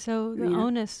 So the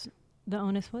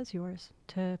onus was yours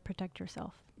to protect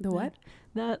yourself. The what?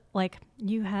 That like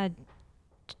you had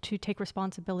to take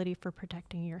responsibility for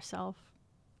protecting yourself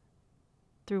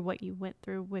through what you went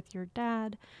through with your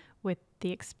dad, with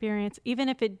the experience, even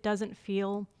if it doesn't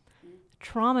feel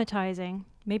traumatizing.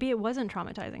 Maybe it wasn't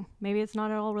traumatizing. Maybe it's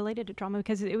not at all related to trauma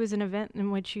because it was an event in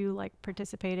which you like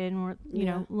participated and were, you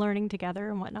know, learning together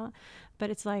and whatnot. But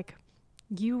it's like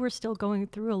you were still going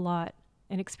through a lot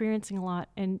and experiencing a lot,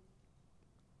 and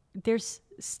there's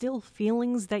still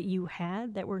feelings that you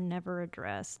had that were never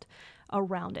addressed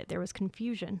around it. There was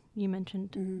confusion. You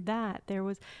mentioned that there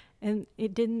was, and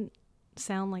it didn't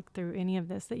sound like through any of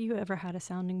this that you ever had a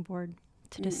sounding board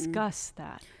to discuss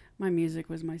that. My music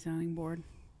was my sounding board.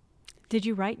 Did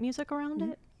you write music around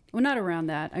it? Well, not around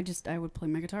that. I would play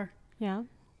my guitar. Yeah.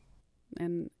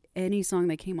 And any song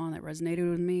that came on that resonated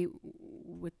with me,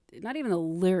 with not even the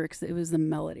lyrics, it was the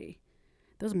melody.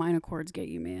 Those minor chords get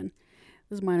you, man.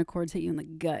 Those minor chords hit you in the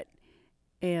gut.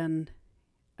 And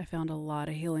I found a lot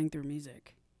of healing through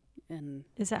music. And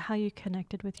is that how you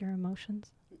connected with your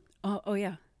emotions? Oh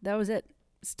yeah, that was it.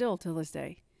 Still to this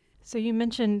day. So you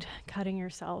mentioned cutting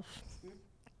yourself.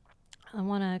 I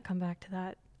want to come back to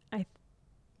that. I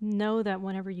know that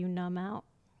whenever you numb out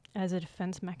as a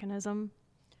defense mechanism,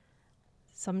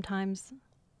 sometimes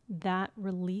that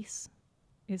release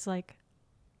is like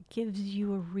gives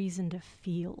you a reason to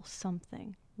feel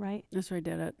something, right? That's why I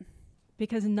did it.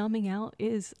 Because numbing out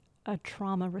is a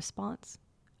trauma response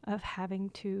of having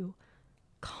to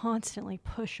constantly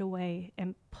push away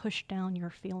and push down your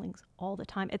feelings all the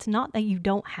time. It's not that you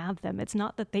don't have them. It's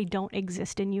not that they don't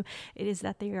exist in you. It is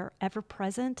that they are ever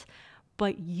present,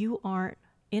 but you aren't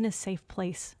in a safe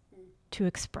place to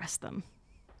express them.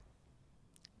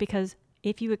 Because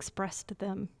if you expressed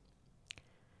them,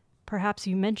 perhaps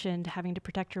you mentioned having to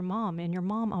protect your mom and your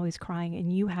mom always crying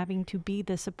and you having to be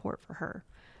the support for her,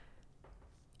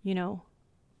 you know,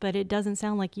 but it doesn't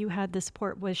sound like you had the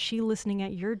support. Was she listening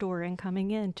at your door and coming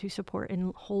in to support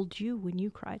and hold you when you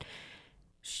cried?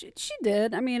 She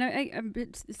did. I mean,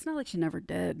 it's not like she never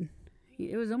did.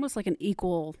 It was almost like an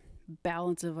equal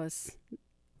balance of us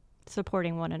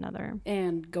supporting one another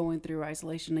and going through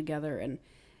isolation together, and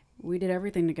we did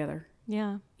everything together.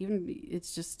 Yeah. Even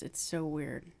it's so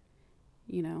weird,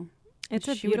 you know. It's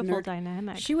a beautiful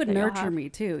dynamic. She would nurture me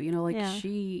too, you know, like yeah.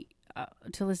 she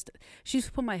used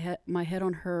to put my head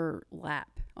on her lap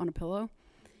on a pillow,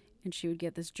 and she would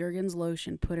get this Jergens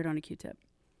lotion, put it on a Q-tip,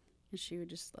 and she would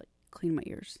just like clean my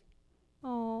ears.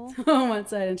 Oh. On one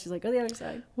side, and she's like, oh, the other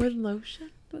side. With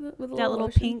lotion? With that little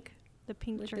lotion. pink, the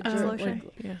pink like Jergens lotion.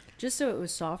 Yeah. Just so it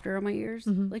was softer on my ears.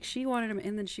 Like she wanted them,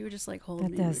 and then she would just like hold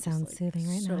me. That does sound soothing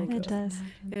right now. It does.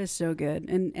 It is so good.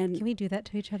 And can we do that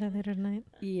to each other later tonight?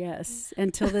 Yes.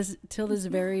 Until this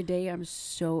very day, I'm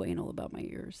so anal about my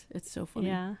ears. It's so funny.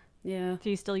 Yeah. Yeah.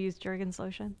 Do you still use Jergens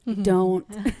lotion? Don't.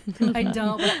 I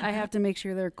don't. But I have to make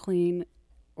sure they're clean,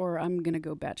 or I'm gonna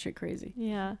go batshit crazy.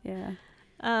 Yeah. Yeah.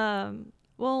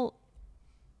 Well,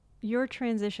 your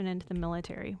transition into the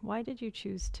military. Why did you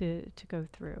choose to go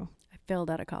through? I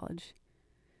failed out of college.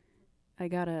 I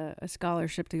got a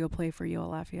scholarship to go play for UL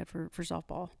Lafayette for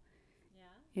softball.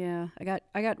 Yeah. Yeah.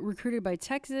 I got recruited by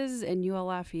Texas and UL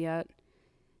Lafayette,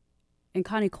 And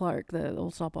Connie Clark, the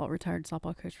old retired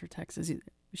softball coach for Texas,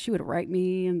 she would write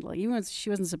me, and like even when she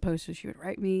wasn't supposed to, she would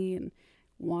write me and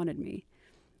wanted me.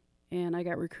 And I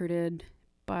got recruited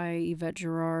by Yvette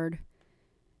Girard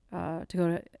to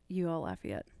go to UL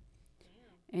Lafayette.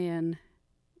 And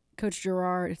Coach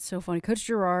Girard, it's so funny. Coach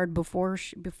Girard, before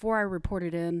I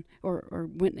reported in or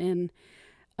went in,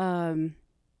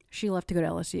 she left to go to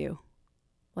LSU,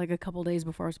 like a couple days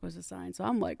before I was supposed to sign. So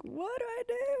I'm like, what do I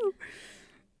do?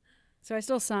 So I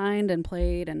still signed and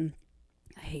played, and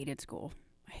I hated school.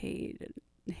 I hated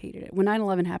it. When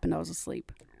 9/11 happened, I was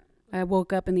asleep. I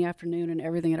woke up in the afternoon and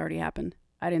everything had already happened.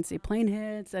 I didn't see plane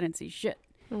hits. I didn't see shit.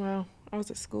 Oh, wow. I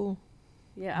was at school.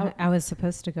 Yeah, I was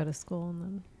supposed to go to school and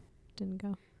then didn't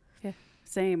go. Yeah,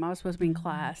 same. I was supposed to be in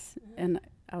class, and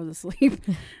I was asleep.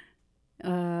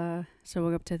 So I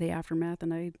woke up to the aftermath,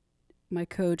 and my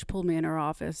coach pulled me in her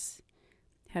office,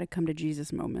 had a come to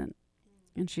Jesus moment,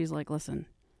 and she's like, listen,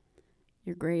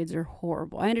 your grades are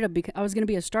horrible. I was going to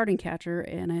be a starting catcher,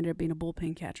 and I ended up being a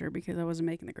bullpen catcher because I wasn't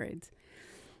making the grades.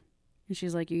 And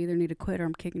she's like, you either need to quit or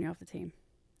I'm kicking you off the team.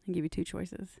 I give you two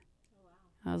choices. Oh,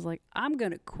 wow. I was like, I'm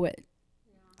going to quit.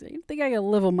 Yeah. I think I got to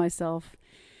live with myself.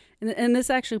 And this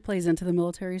actually plays into the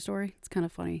military story. It's kind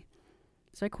of funny.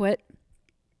 So I quit.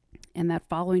 And that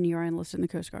following year, I enlisted in the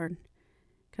Coast Guard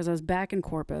because I was back in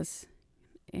Corpus.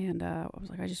 And I was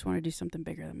like, I just want to do something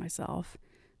bigger than myself,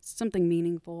 something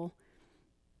meaningful.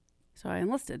 So I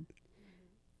enlisted.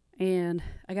 And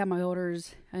I got my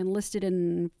orders. I enlisted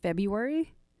in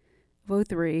February of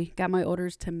 2003. Got my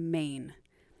orders to Maine.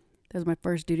 That was my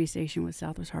first duty station, was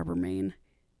Southwest Harbor, Maine.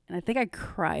 And I think I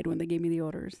cried when they gave me the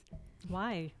orders.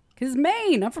 Why? Because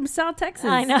Maine. I'm from South Texas.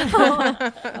 I know.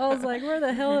 I was like, where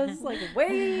the hell is, like,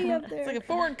 way up there? It's like a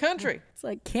foreign country. It's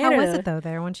like Canada. How was it, though,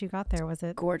 there? Once you got there, was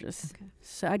it? Gorgeous. Okay.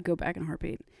 So I'd go back in a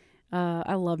heartbeat.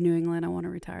 I love New England. I want to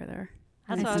retire there.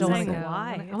 That's I what I was still saying. wanna go.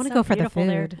 Why? I want to go for the food.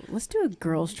 There. Let's do a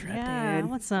girls trip, Yeah, I dude.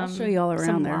 want some. I'll show you all around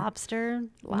some there. Lobster.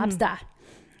 Lobster.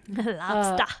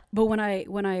 Lobster. But when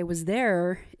I was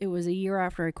there, it was a year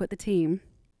after I quit the team.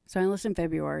 So I enlisted in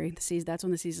February. That's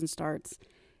when the season starts.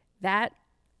 That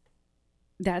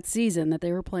season that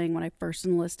they were playing when I first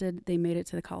enlisted, they made it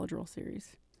to the College World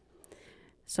Series.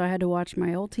 So I had to watch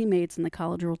my old teammates in the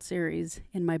College World Series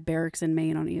in my barracks in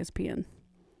Maine on ESPN.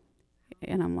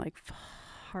 And I'm like,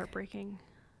 Heartbreaking.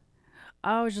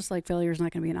 I was just like, failure's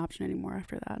not going to be an option anymore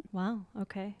after that. Wow.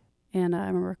 Okay. And I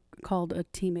remember called a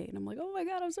teammate, and I'm like, oh my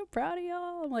God, I'm so proud of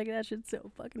y'all. I'm like, that should so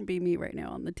fucking be me right now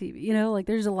on the TV. You know, like,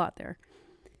 there's a lot there.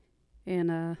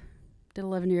 And did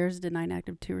 11 years, did 9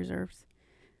 active, 2 reserves.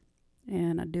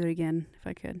 And I'd do it again if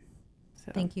I could.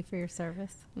 So, Thank you for your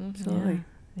service. absolutely. Yeah,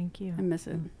 thank you. I miss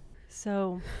it.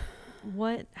 So,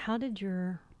 how did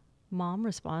your mom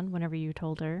respond whenever you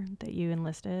told her that you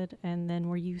enlisted? And then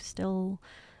were you still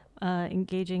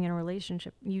engaging in a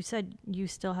relationship? You said you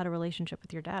still had a relationship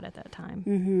with your dad at that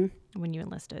time when you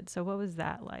enlisted. So what was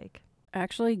that like?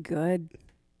 Actually good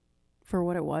for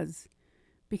what it was.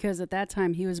 Because at that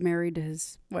time, he was married to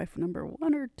his wife number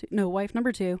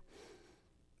 2.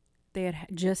 They had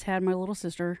just had my little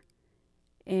sister.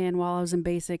 And while I was in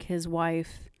basic, his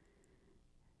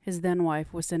then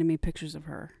wife, was sending me pictures of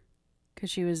her. Because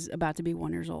she was about to be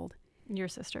 1 year old. Your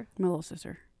sister? My little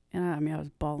sister. And I was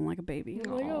bawling like a baby.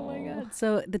 Like, oh my God.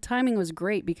 So the timing was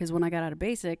great because when I got out of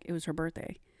basic, it was her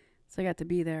birthday. So I got to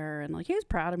be there, and like, he was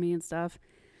proud of me and stuff.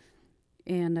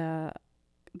 And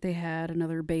they had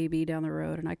another baby down the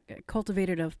road, and I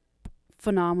cultivated a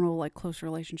phenomenal, like, close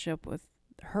relationship with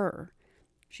her.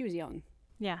 She was young.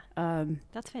 Yeah.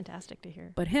 That's fantastic to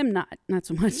hear. But him, not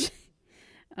so much.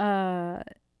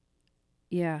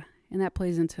 Yeah. And that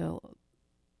plays into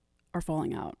our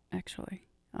falling out, actually.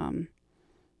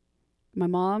 My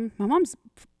mom's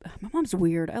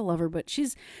weird. I love her, but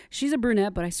she's a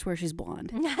brunette, but I swear she's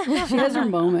blonde. She has her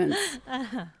moments.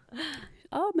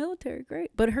 Oh, military,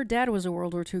 great. But her dad was a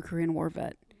World War II Korean War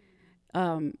vet.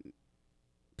 So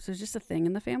it's just a thing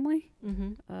in the family.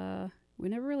 Mm-hmm. We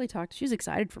never really talked. She was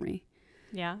excited for me.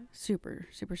 Yeah. Super,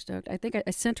 super stoked. I think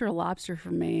I sent her a lobster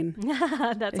from Maine.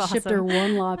 That's awesome. I shipped her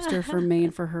 1 lobster from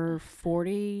Maine for her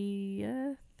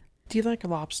 40th. Do you like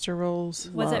lobster rolls?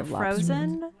 Was it Love lobster.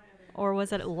 frozen or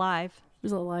was it live? It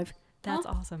was alive. That's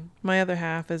awesome. My other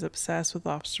half is obsessed with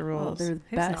lobster Oh, rolls. they're the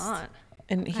Who's best. not?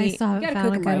 And I he still haven't gotta found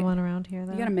cook a 'em good right. one around here,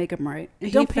 though. You gotta make them right. And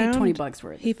He don't pay found- $20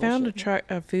 for it. he That's found bullshit.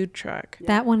 a food truck. Yeah.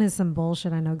 That one is some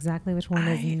bullshit. I know exactly which one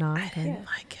is I not good. didn't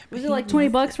like it. but Was he it like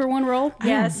loved $20 for 1 roll?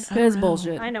 Yes. I That is don't know.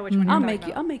 bullshit. I know which one you're I'll talking make you.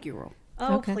 about. I'll make you roll.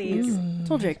 Oh, Okay. please. I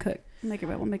told you I cook.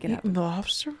 We'll make it happen.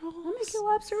 Lobster roll? I'll make you a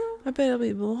lobster roll? I bet it'll be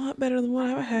a lot better than what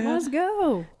I had. Let's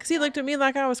go. Because he looked at me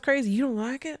like I was crazy. You don't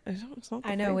like it? It's not the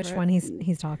I know which favorite. one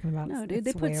he's talking about. No, It's- dude, they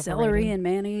it's put way celery overrated. and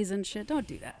mayonnaise and shit. Don't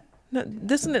do that. No,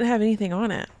 this one didn't have anything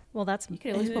on it. Well, that's You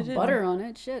could at least It put didn't. butter on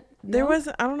it. Shit. There No? was,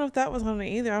 I don't know if that was on it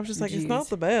either. I was just like, it's not Jeez.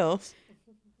 the best.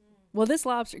 Well, this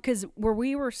lobster, because where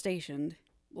we were stationed,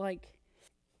 like,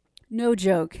 no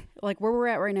joke, like where we're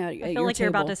at right now. I feel like you're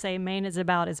about to say Maine is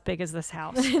about as big as this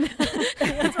house.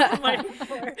 That's what I'm waiting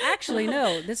for. Actually,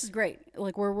 no, this is great.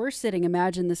 Like where we're sitting,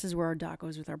 imagine this is where our dock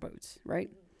goes with our boats, right?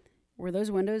 Where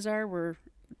those windows are, where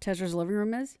Tedra's living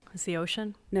room is. It's the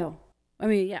ocean. No, I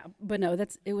mean, yeah, but no,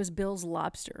 it was Bill's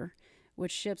Lobster,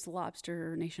 which ships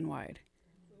lobster nationwide.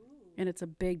 And it's a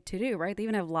big to-do, right? They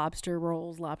even have lobster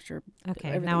rolls, lobster. Okay,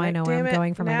 everything, now I right? know where Damn I'm it,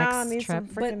 going for my now I need next some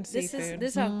trip. freaking But this seafood.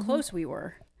 is how close we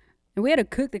were. And we had a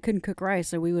cook that couldn't cook rice,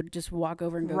 so we would just walk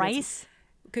over and go get Rice?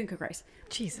 couldn't cook rice.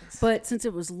 Jesus. But since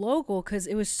it was local, because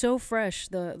it was so fresh,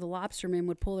 the lobstermen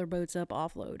would pull their boats up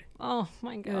offload. Oh,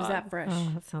 my God. It was that fresh.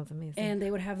 Oh, that sounds amazing. And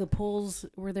they would have the pulls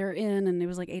where they're in, and it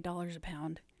was like $8 a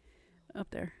pound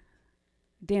up there.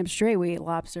 Damn straight we ate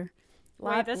lobster.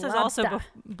 Wait, this is also Lobster.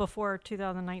 before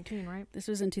 2019, right? This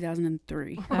was in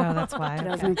 2003. oh, that's why. Okay.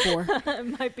 2004.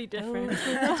 It might be different.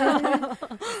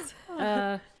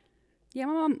 Yeah,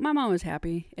 my mom was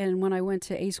happy. And when I went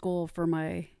to A school for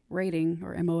my rating,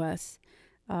 or MOS,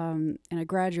 and I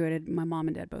graduated, my mom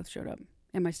and dad both showed up,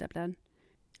 and my stepdad.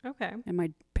 Okay. And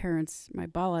my parents, my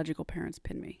biological parents,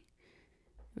 pinned me.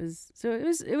 It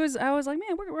was. I was like,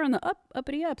 man, we're on the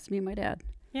uppity ups, me and my dad.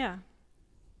 Yeah.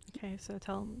 Okay, so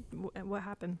tell what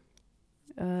happened.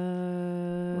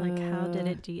 Like, How did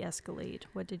it de-escalate?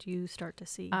 What did you start to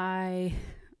see? I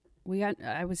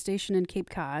was stationed in Cape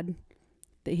Cod.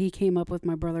 That he came up with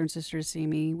my brother and sister to see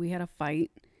me. We had a fight.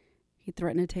 He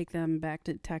threatened to take them back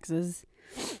to Texas.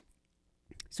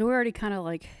 So we're already kind of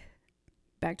like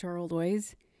back to our old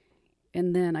ways.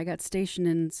 And then I got stationed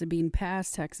in Sabine Pass,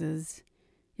 Texas.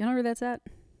 You know where that's at?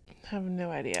 I have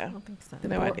no I idea. don't think so.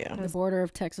 No idea. The border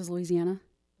of Texas, Louisiana.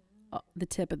 The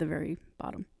tip at the very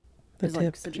bottom. The is like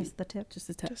tip. Sabine. Just the tip. Just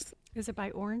the tip. Just Is it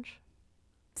by Orange?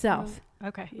 South.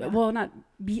 Okay. Yeah. Well,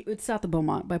 it's south of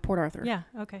Beaumont by Port Arthur. Yeah.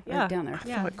 Okay. Right Yeah. down there. I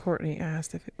Yeah. thought Courtney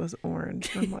asked if it was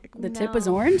orange. I'm like, The tip is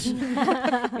No. orange? You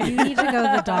need to go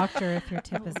to the doctor if your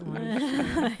tip is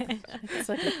orange. It's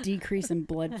like a decrease in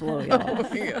blood flow, oh y'all.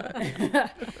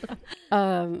 my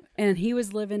God. And he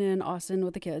was living in Austin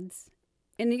with the kids.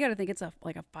 And you got to think it's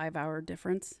like a 5-hour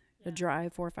difference, a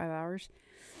drive, 4 or 5 hours.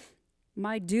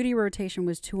 My duty rotation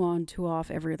was 2 on, 2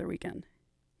 off every other weekend,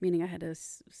 meaning I had to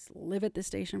live at the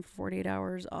station for 48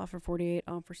 hours, off for 48,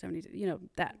 on for 72,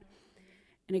 that.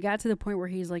 And it got to the point where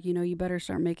he's like, you better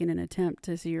start making an attempt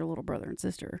to see your little brother and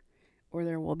sister, or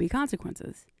there will be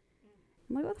consequences.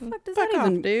 I'm like, what the fuck does Fuck that off,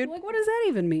 even dude. Like, what does that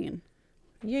even mean?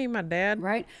 You ain't my dad.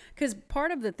 Right? Because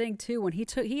part of the thing too, when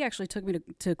he actually took me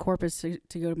to Corpus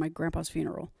to go to my grandpa's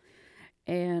funeral,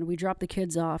 and we dropped the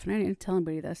kids off, and I didn't tell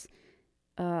anybody this.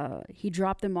 He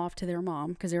dropped them off to their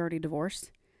mom because they're already divorced.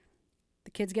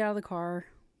 The kids get out of the car,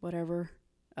 whatever.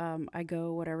 I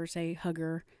go, whatever, say hug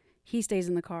her. He stays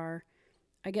in the car.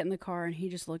 I get in the car, and he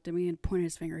just looked at me and pointed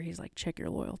his finger. He's like, check your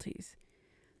loyalties.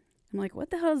 I'm like, what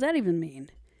the hell does that even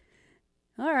mean?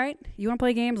 All right, you want to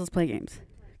play games? Let's play games.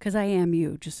 Because I am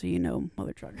you, just so you know,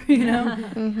 mother trucker,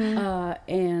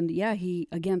 And yeah, he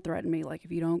again threatened me, like,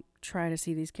 if you don't try to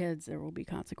see these kids, there will be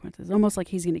consequences. Almost like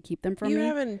he's going to keep them from You me.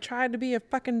 haven't tried to be a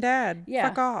fucking dad. Yeah.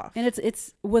 Fuck off. And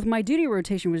it's with my duty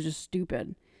rotation was just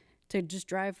stupid to just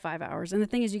drive 5 hours. And the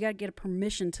thing is, you got to get a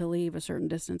permission to leave a certain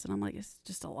distance. And I'm like, it's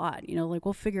just a lot, like,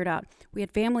 we'll figure it out. We had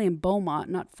family in Beaumont,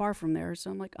 not far from there. So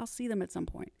I'm like, I'll see them at some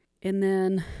point. And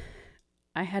then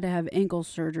I had to have ankle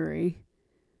surgery.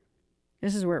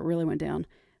 This is where it really went down.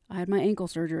 I had my ankle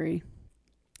surgery,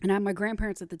 and I had my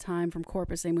grandparents at the time from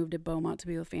Corpus. They moved to Beaumont to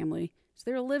be with family. So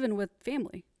they were living with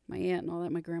family, my aunt and all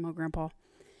that, my grandma, grandpa.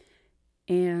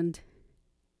 And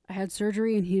I had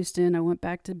surgery in Houston. I went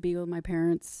back to be with my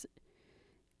parents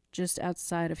just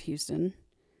outside of Houston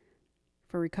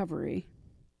for recovery.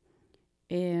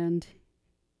 And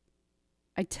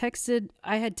I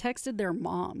had texted their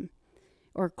mom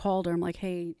or called her. I'm like,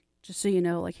 hey, just so you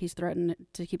know, like, he's threatened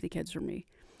to keep the kids from me.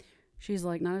 She's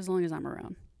like, not as long as I'm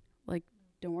around. Like,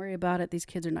 don't worry about it. These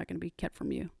kids are not going to be kept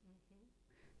from you.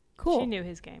 Cool. She knew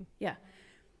his game. Yeah.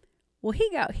 Well,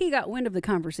 he got wind of the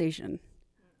conversation.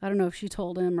 I don't know if she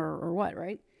told him or what,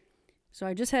 right? So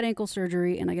I just had ankle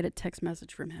surgery, and I get a text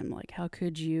message from him, like, how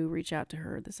could you reach out to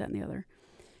her, this, that, and the other.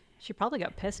 She probably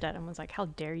got pissed at him. Was like, how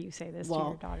dare you say this to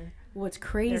your daughter? What's Their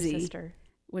crazy sister.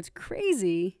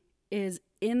 is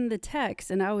in the text,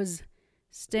 and I was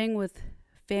staying with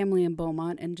family in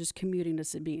Beaumont and just commuting to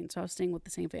Sabine. So I was staying with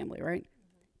the same family, right?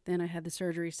 Then I had the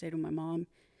surgery, stayed with my mom.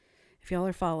 If y'all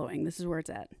are following, this is where it's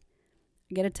at.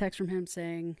 I get a text from him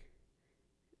saying,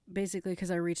 basically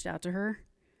because I reached out to her,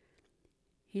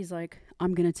 he's like,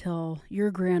 I'm going to tell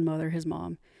your grandmother, his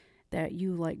mom, that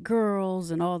you like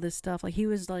girls and all this stuff. Like, he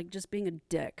was like just being a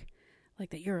dick.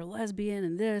 Like, that you're a lesbian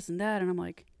and this and that. And I'm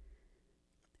like,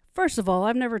 first of all,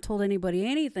 I've never told anybody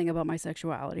anything about my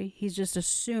sexuality. He's just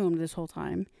assumed this whole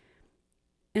time.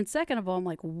 And second of all, I'm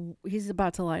like, he's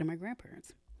about to lie to my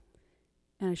grandparents.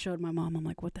 And I showed my mom. I'm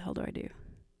like, what the hell do I do?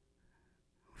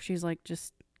 She's like,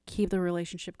 just keep the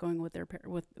relationship going with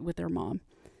their mom.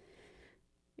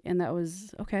 And that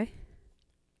was okay.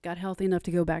 Got healthy enough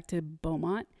to go back to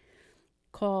Beaumont.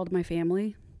 Called my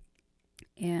family.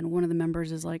 And one of the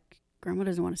members is like, Grandma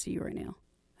doesn't want to see you right now.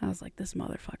 I was like, this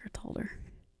motherfucker told her.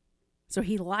 So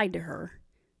he lied to her.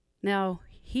 Now,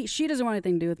 she doesn't want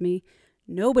anything to do with me.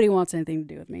 Nobody wants anything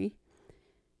to do with me.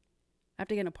 I have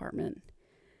to get an apartment.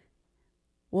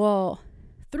 Well,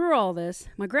 through all this,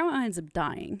 my grandma ends up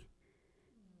dying.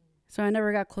 So I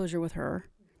never got closure with her.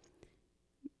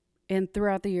 And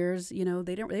throughout the years, you know,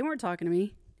 they weren't talking to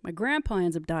me. My grandpa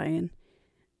ends up dying.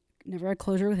 Never had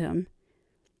closure with him.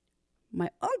 My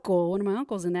uncle, one of my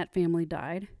uncles in that family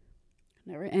died.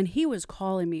 And he was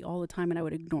calling me all the time and I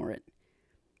would ignore it.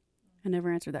 I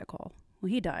never answered that call. Well,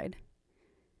 he died.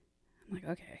 I'm like,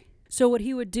 okay. So what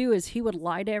he would do is he would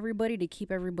lie to everybody to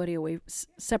keep everybody away,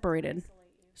 separated.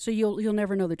 So you'll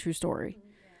never know the true story.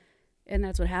 And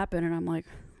that's what happened. And I'm like,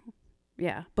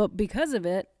 yeah. But because of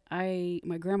it,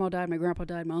 my grandma died, my grandpa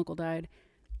died, my uncle died.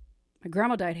 My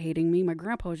grandma died hating me. My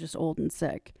grandpa was just old and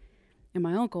sick. And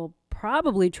my uncle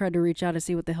probably tried to reach out to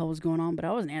see what the hell was going on, but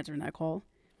I wasn't answering that call.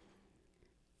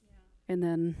 Yeah. And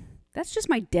then that's just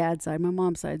my dad's side. My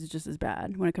mom's side is just as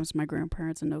bad when it comes to my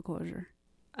grandparents and no closure.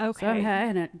 Okay. So I'm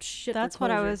having a shit. That's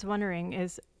what I was wondering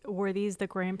is, were these the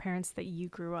grandparents that you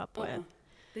grew up with?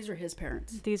 These were his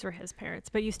parents. These were his parents,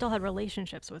 but you still had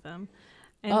relationships with them.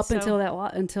 And Up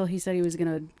until he said he was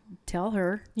going to tell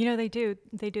her. You know, they do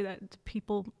that to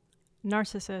people,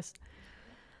 narcissists.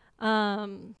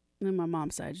 And my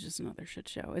mom's side is just another shit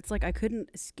show. It's like I couldn't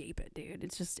escape it, dude.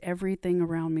 It's just everything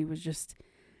around me was just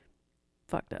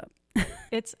fucked up.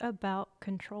 It's about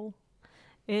control.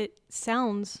 It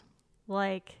sounds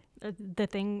like the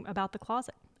thing about the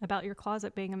closet, about your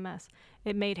closet being a mess.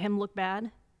 It made him look bad,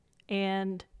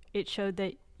 and it showed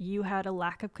that you had a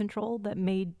lack of control that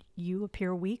made you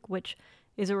appear weak, which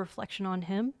is a reflection on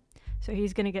him. So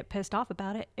he's going to get pissed off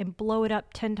about it and blow it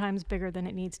up 10 times bigger than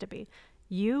it needs to be.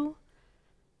 You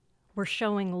were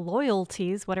showing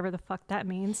loyalties, whatever the fuck that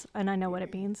means, and I know what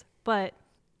it means, but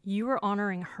you were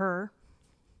honoring her,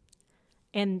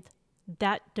 and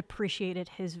that depreciated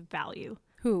his value.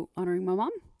 Who? Honoring my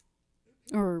mom?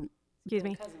 Or excuse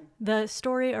me, the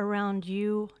story around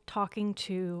you talking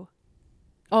to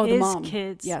the his mom.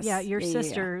 Kids. Yes. Yeah, your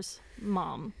sister's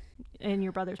mom and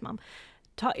your brother's mom.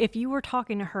 If you were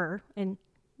talking to her and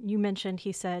you mentioned,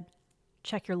 he said,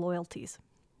 check your loyalties.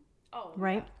 Oh,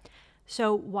 right? Yeah.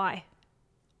 So why?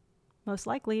 Most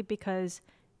likely because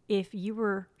if you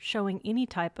were showing any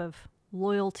type of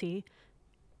loyalty,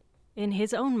 in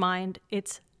his own mind,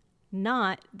 it's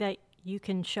not that you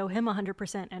can show him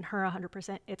 100% and her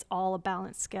 100%. It's all a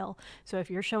balanced scale. So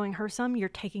if you're showing her some, you're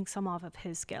taking some off of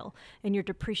his scale and you're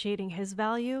depreciating his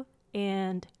value,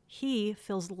 and he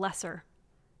feels lesser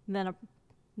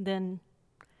than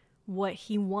what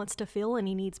he wants to feel, and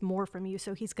he needs more from you.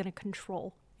 So he's going to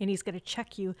control and he's going to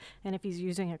check you. And if he's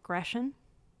using aggression,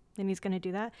 then he's going to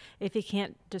do that. If he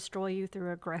can't destroy you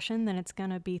through aggression, then it's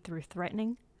going to be through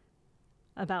threatening,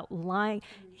 about lying.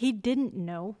 He didn't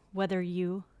know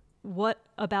what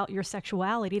about your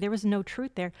sexuality. There was no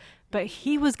truth there, but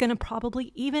he was going to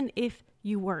probably, even if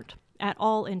you weren't at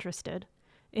all interested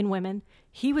in women,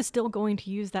 he was still going to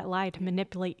use that lie to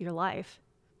manipulate your life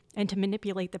and to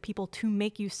manipulate the people to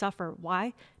make you suffer.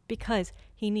 Why? Because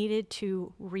he needed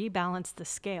to rebalance the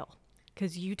scale,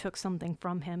 because you took something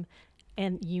from him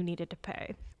and you needed to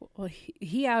pay. Well,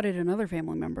 he outed another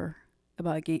family member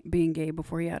about being gay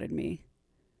before he outed me.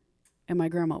 And my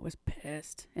grandma was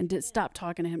pissed and did stop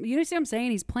talking to him. You know what I'm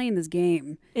saying? He's playing this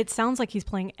game. It sounds like he's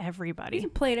playing everybody. He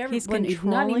played everybody. He's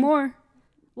controlling. Not anymore.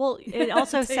 Well, it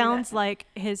also sounds like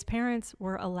his parents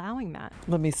were allowing that.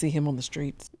 Let me see him on the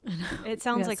streets. It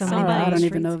sounds like somebody. I don't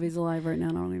even know if he's alive right now.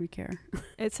 I don't even care.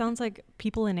 It sounds like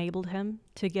people enabled him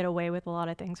to get away with a lot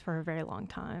of things for a very long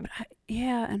time.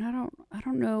 And I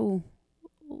don't know.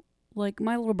 Like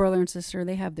my little brother and sister,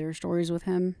 they have their stories with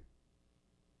him.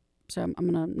 So I'm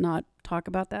going to not talk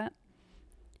about that.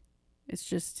 It's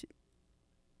just,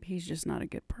 he's just not a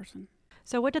good person.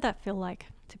 So what did that feel like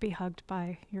to be hugged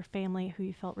by your family who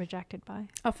you felt rejected by?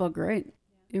 I felt great.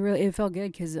 It felt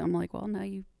good because I'm like, well, now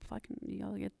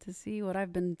y'all get to see what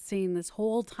I've been seeing this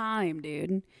whole time,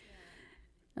 dude.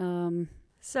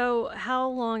 So how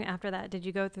long after that did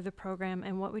you go through the program,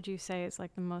 and what would you say is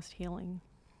like the most healing?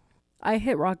 I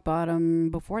hit rock bottom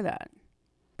before that,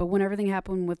 but when everything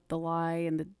happened with the lie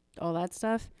and all that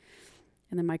stuff,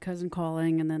 and then my cousin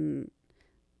calling, and then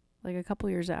like a couple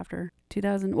years after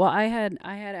 2000, well, I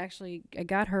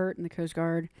got hurt in the Coast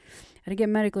Guard. I had to get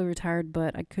medically retired,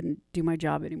 but I couldn't do my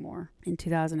job anymore in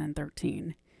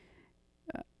 2013.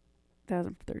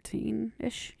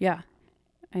 2013-ish, yeah.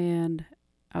 And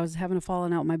I was having a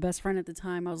falling out with my best friend at the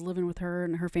time. I was living with her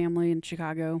and her family in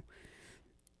Chicago.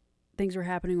 Things were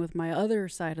happening with my other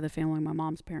side of the family, my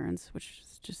mom's parents, which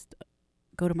is just,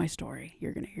 go to my story.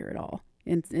 You're going to hear it all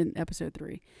in episode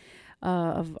 3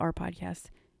 of our podcast.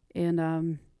 And,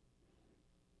 I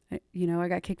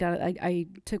got kicked out. I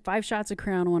took 5 shots of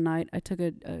Crown one night. I took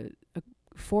a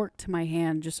fork to my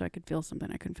hand just so I could feel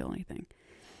something. I couldn't feel anything.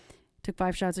 Took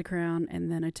 5 shots of Crown,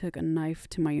 and then I took a knife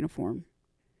to my uniform.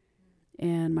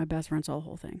 And my best friend saw the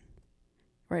whole thing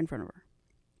right in front of her.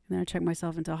 And then I checked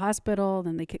myself into a hospital.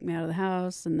 Then they kicked me out of the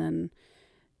house. And then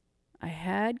I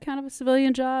had kind of a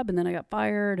civilian job. And then I got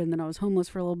fired. And then I was homeless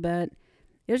for a little bit.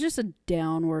 It was just a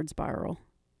downward spiral.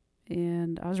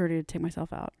 And I was ready to take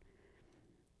myself out.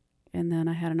 And then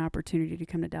I had an opportunity to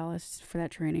come to Dallas for that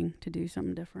training to do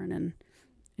something different. And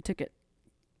I took it.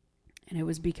 And it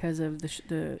was because of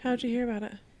the How'd you hear about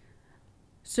it?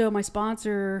 So my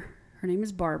sponsor, her name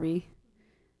is Barbie.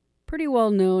 Pretty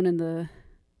well known in the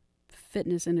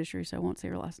fitness industry, so I won't say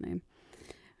her last name.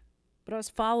 But I was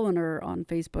following her on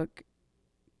Facebook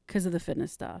because of the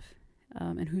fitness stuff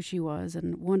and who she was.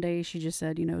 And one day she just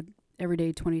said, every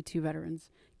day 22 veterans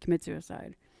commit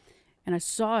suicide. And I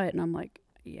saw it, and I'm like,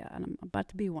 yeah, and I'm about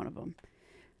to be one of them.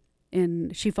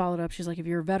 And she followed up. She's like, if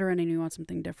you're a veteran and you want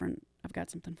something different, I've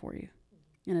got something for you.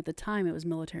 And at the time, it was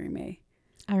Military May.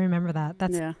 I remember that.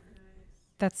 Yeah.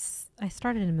 I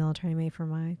started in Military May for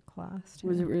my class. Too.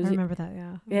 Was it? I remember that,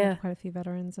 yeah. I Yeah. had quite a few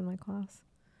veterans in my class.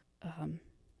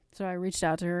 So I reached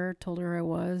out to her, told her I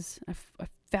was. I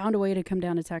found a way to come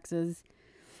down to Texas.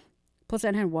 Plus, I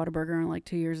hadn't had Whataburger in like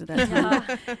 2 years at that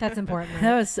time. That's important. Right?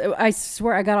 That was. I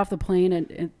swear, I got off the plane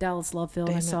at Dallas Love Field.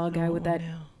 Damn I it. saw a guy with that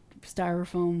No.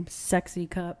 styrofoam sexy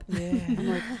cup. Yeah. I'm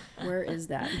like, where is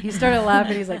that? He started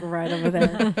laughing. He's like, right over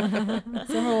there.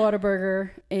 Some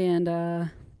Whataburger, and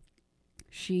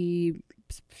she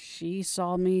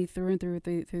saw me through and through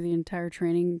the entire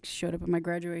training. Showed up at my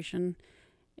graduation,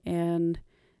 and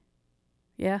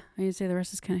yeah, I need to say the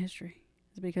rest is kind of history.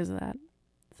 It's because of that.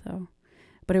 So,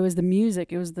 but it was the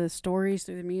music. It was the stories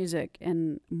through the music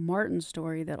and Martin's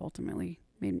story that ultimately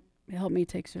helped me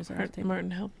take suicide.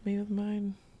 Martin helped me with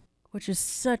mine. Which is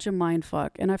such a mind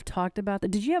fuck. And I've talked about that.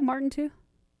 Did you have Martin too?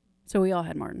 So we all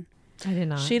had Martin. I did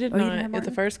not. She did Oh, you didn't have not at the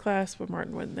Martin? first class, but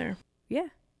Martin wasn't there. Yeah.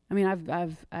 I mean,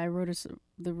 I wrote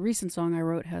the recent song I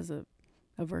wrote has a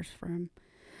verse for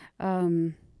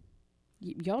him.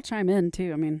 Y'all chime in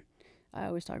too. I mean, I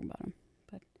always talk about him.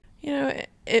 But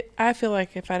I feel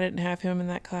like if I didn't have him in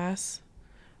that class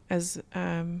as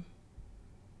a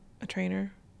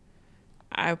trainer,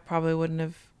 I probably wouldn't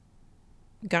have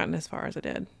gotten as far as I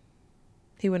did.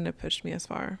 He wouldn't have pushed me as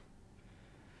far.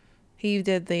 He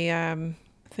did the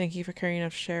thank you for caring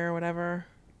enough to share or whatever.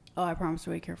 Oh, I promise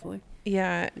to wait carefully.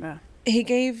 Yeah. Yeah. He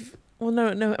gave,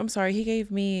 no, I'm sorry. He gave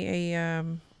me a,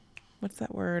 what's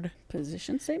that word?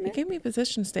 Position He statement? gave me a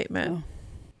position statement. Oh.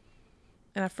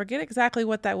 And I forget exactly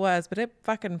what that was, but it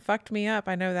fucking fucked me up.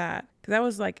 I know that. Because that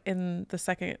was like in the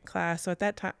second class. So at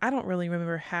that time, I don't really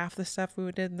remember half the stuff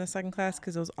we did in the second class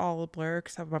because it was all a blur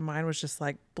because my mind was just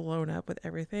like blown up with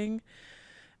everything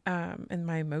and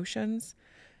my emotions.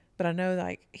 But I know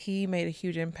like he made a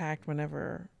huge impact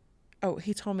whenever,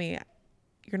 he told me,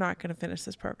 you're not going to finish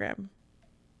this program.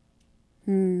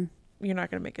 You're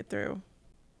not going to make it through.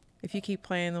 If you keep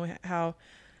playing the way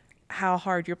how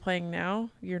hard you're playing now,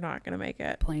 you're not going to make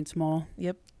it. Playing small.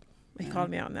 Yep. He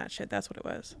called me out on that shit. That's what it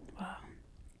was. Wow.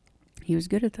 He was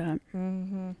good at that.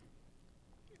 Mm-hmm.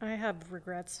 I have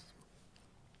regrets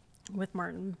with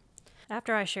Martin.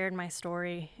 After I shared my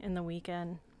story in the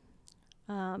weekend,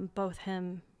 both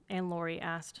him and Lori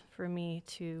asked for me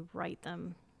to write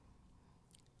them,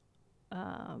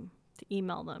 to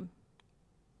email them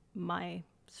my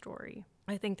story.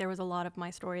 I think there was a lot of my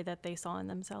story that they saw in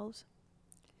themselves.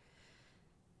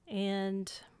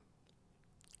 And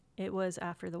it was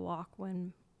after the walk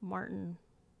when Martin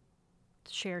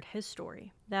shared his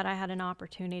story that I had an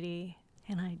opportunity,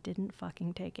 and I didn't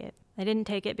fucking take it. I didn't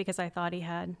take it because I thought he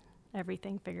had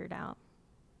everything figured out.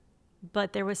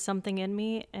 but there was something in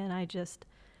me, and I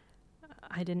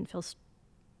didn't feel,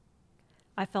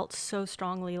 I felt so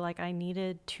strongly like I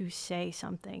needed to say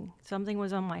something. Something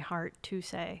was on my heart to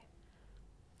say,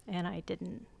 and I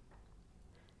didn't.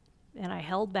 And I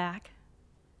held back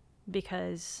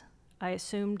because I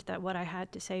assumed that what I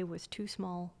had to say was too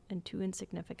small and too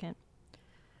insignificant,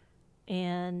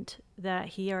 and that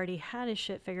he already had his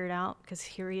shit figured out because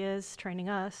here he is training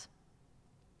us.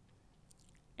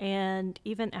 And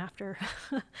even after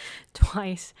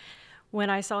twice, when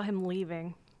I saw him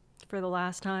leaving for the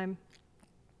last time,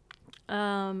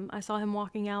 I saw him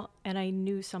walking out, and I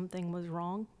knew something was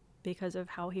wrong because of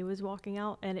how he was walking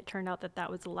out. And it turned out that that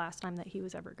was the last time that he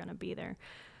was ever going to be there.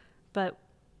 But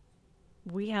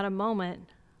we had a moment,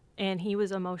 and he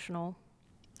was emotional.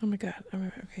 Oh my God.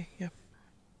 Okay. Yeah.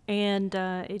 And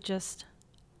it just,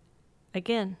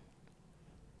 again,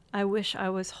 I wish I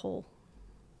was whole.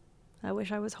 I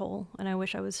wish I was whole, and I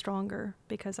wish I was stronger,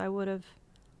 because I would have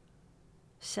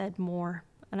said more.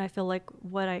 And I feel like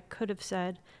what I could have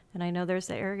said, and I know there's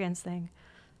the arrogance thing,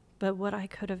 but what I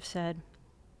could have said,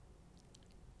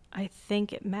 I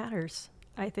think it matters.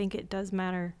 I think it does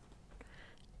matter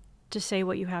to say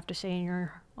what you have to say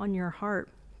on your heart.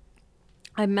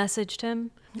 I messaged him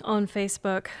on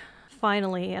Facebook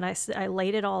finally, and I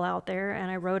laid it all out there, and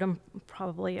I wrote him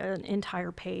probably an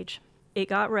entire page. It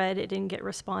got read, it didn't get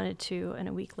responded to, and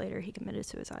a week later he committed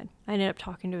suicide. I ended up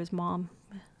talking to his mom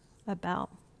about,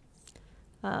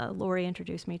 Lori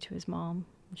introduced me to his mom.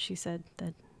 She said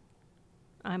that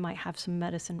I might have some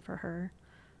medicine for her.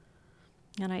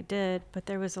 And I did, but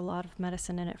there was a lot of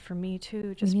medicine in it for me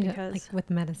too, just because. Like with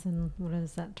medicine, what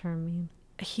does that term mean?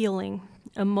 Healing,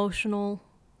 emotional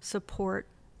support,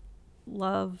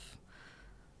 love,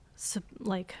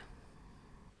 like.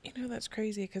 You know, that's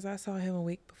crazy, because I saw him a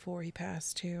week before he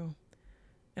passed too.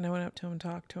 And I went up to him and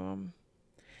talked to him.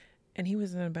 And he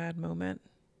was in a bad moment.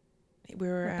 We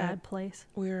were A bad place.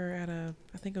 We were at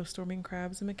I think it was Storming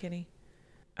Crabs in McKinney.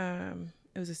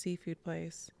 It was a seafood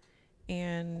place.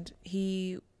 And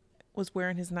he was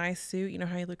wearing his nice suit. You know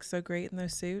how he looks so great in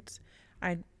those suits?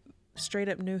 I straight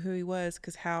up knew who he was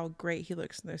because how great he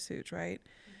looks in those suits, right?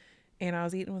 And I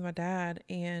was eating with my dad,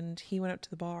 and he went up to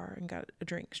the bar and got a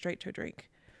drink, straight to a drink.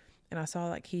 And I saw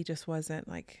like he just wasn't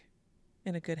like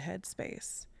in a good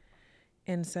headspace.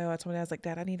 And so I told my dad, I was like,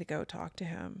 Dad, I need to go talk to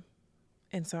him.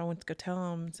 And so I went to go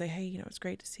tell him and say, hey, you know, it's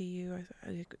great to see you.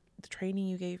 The training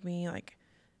you gave me like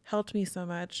helped me so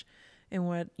much in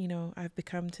what, you know, I've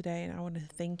become today. And I want to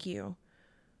thank you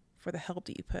for the help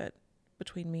that you put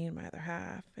between me and my other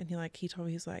half. And he told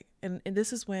me, he's like, and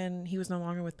this is when he was no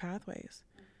longer with Pathways.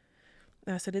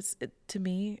 And I said, to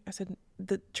me, I said,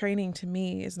 the training to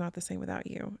me is not the same without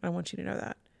you. I want you to know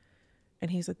that. And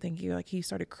he said, thank you. Like, he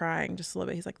started crying just a little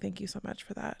bit. He's like, thank you so much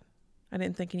for that. I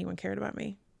didn't think anyone cared about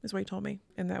me, is what he told me.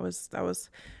 And that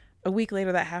was a week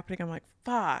later that happening. I'm like,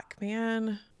 fuck,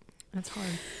 man. That's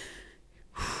hard.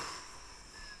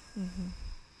 Mm-hmm.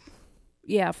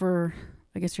 Yeah, for,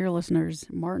 I guess, your listeners,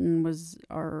 Martin was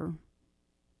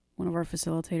one of our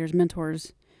facilitators,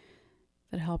 mentors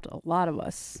that helped a lot of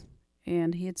us.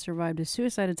 And he had survived a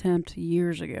suicide attempt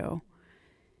years ago.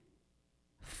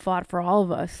 Fought for all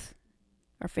of us,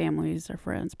 our families, our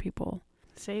friends, people.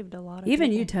 Saved a lot of Even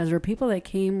people. you, Tezra, people that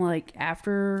came like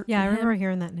after. Yeah, I him, remember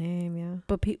hearing that name. Yeah,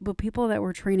 But people that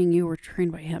were training you were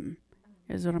trained by him.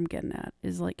 Is what I'm getting at.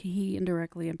 Is like he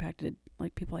indirectly impacted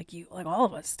like people like you, like all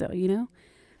of us still, you know.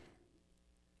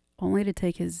 Only to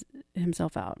take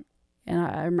himself out. And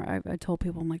I told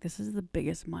people, I'm like, this is the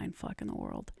biggest mind fuck in the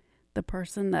world. The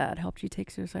person that helped you take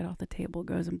suicide off the table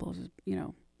goes and blows his, you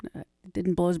know,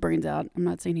 didn't blow his brains out. I'm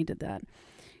not saying he did that.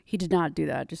 He did not do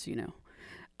that, just so you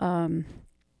know.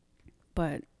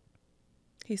 But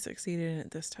He succeeded in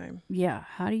it this time. yeah,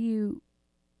 I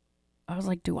was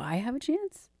like, do I have a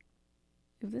chance?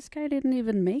 If this guy didn't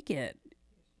even make it,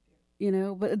 you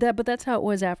know, but that's how it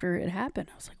was after it happened.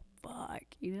 I was like, fuck,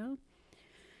 you know,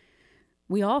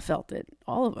 we all felt it,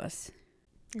 all of us.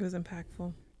 It was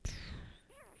impactful.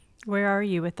 Where are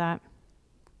you with that?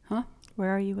 Huh? Where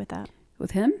are you with that?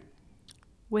 With him?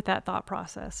 With that thought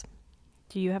process?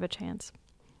 Do you have a chance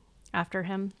after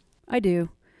him? I do.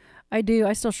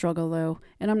 I still struggle though.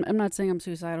 And I'm not saying I'm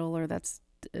suicidal or that's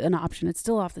an option. It's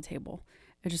still off the table.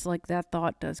 It's just like that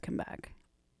thought does come back.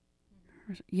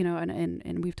 You know,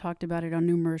 and we've talked about it on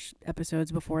numerous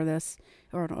episodes before this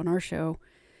or on our show.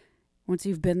 Once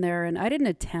you've been there, and I didn't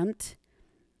attempt,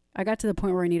 I got to the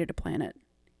point where I needed to plan it.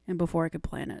 And before I could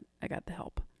plan it, I got the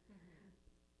help.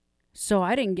 So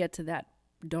I didn't get to that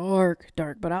dark,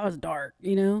 but I was dark,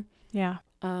 you know? Yeah.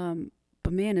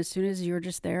 But man, as soon as you're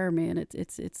just there, man,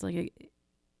 it's like,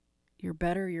 you're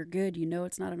better, you're good, you know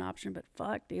it's not an option, but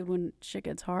fuck, dude, when shit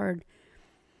gets hard,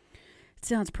 it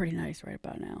sounds pretty nice right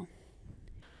about now.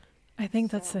 I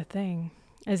think that's the thing,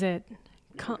 is it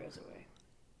goes away.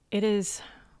 It is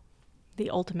the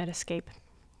ultimate escape,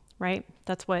 right?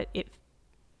 That's what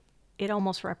it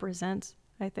almost represents,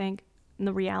 I think. And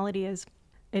the reality is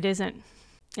it isn't.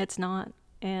 It's not.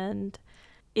 And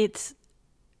it's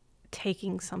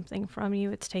taking something from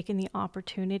you. It's taking the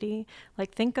opportunity.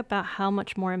 Like, think about how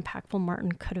much more impactful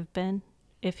Martin could have been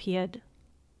if he had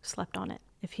slept on it,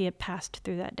 if he had passed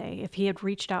through that day, if he had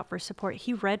reached out for support.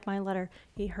 He read my letter.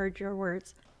 He heard your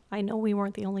words. I know we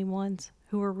weren't the only ones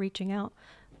who were reaching out.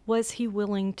 Was he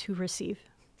willing to receive?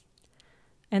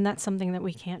 And that's something that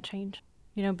we can't change.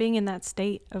 You know, being in that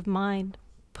state of mind,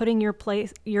 putting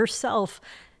yourself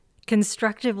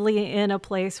constructively in a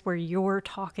place where you're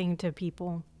talking to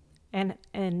people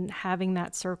and having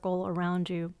that circle around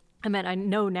you. I mean, I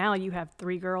know now you have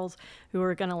 3 girls who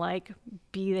are going to like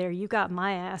be there. You got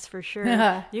my ass for sure.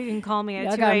 You can call me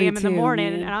at 2 a.m. in the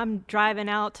morning, man. And I'm driving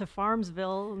out to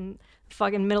Farmsville and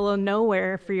fucking middle of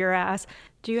nowhere for your ass.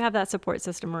 Do you have that support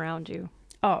system around you?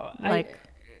 Oh, like,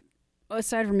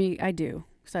 aside from me, I do.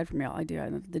 Aside from y'all, I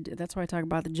do. That's why I talk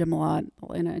about the gym a lot.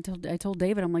 And I told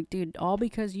David, I'm like, dude, all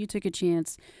because you took a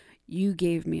chance, you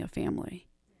gave me a family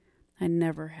I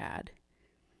never had.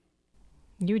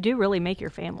 You do really make your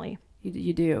family.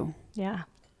 You do. Yeah.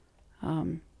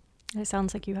 It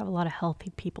sounds like you have a lot of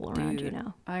healthy people around you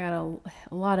now. I got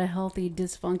a lot of healthy,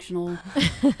 dysfunctional,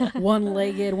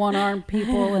 one-legged, one-armed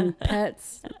people and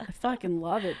pets. I fucking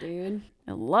love it, dude.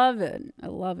 I love it. I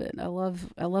love it. I love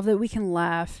that we can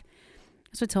laugh.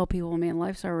 That's what I tell people, man,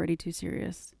 life's already too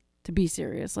serious to be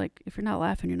serious. Like, if you're not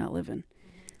laughing, you're not living.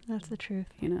 That's the truth.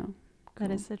 You know?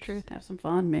 That is the truth. Have some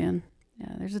fun, man.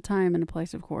 Yeah, there's a time and a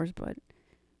place, of course, but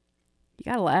you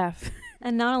gotta laugh.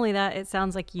 And not only that, it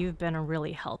sounds like you've been a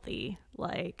really healthy,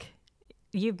 like,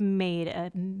 you've made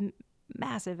a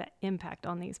massive impact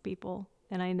on these people.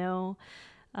 And I know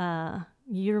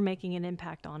you're making an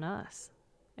impact on us.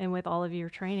 And with all of your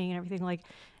training and everything, like,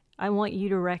 I want you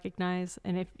to recognize,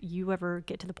 and if you ever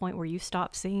get to the point where you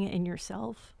stop seeing it in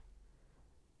yourself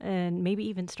and maybe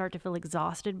even start to feel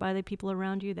exhausted by the people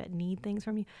around you that need things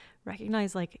from you,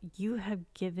 recognize, like, you have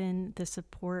given the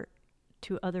support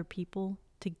to other people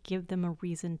to give them a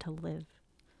reason to live.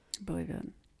 I believe it.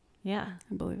 Yeah.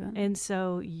 I believe it. And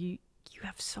so you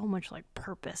have so much, like,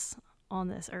 purpose on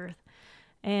this earth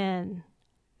and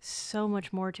so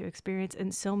much more to experience,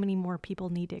 and so many more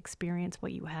people need to experience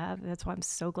what you have. That's why I'm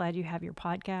so glad you have your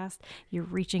podcast. You're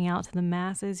reaching out to the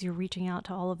masses. You're reaching out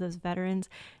to all of those veterans.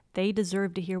 They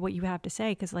deserve to hear what you have to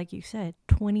say because, like you said,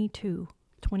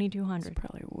 2,200. It's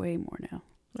probably way more now.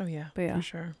 Oh, yeah, but yeah, for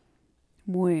sure.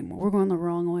 Way more. We're going the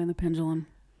wrong way in the pendulum.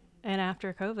 And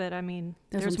after COVID, I mean,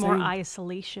 That's there's what I'm more saying.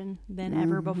 isolation than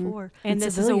ever before. And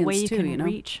this is a way you civilians, too, can you know?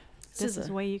 reach. This is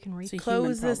a way you can reach.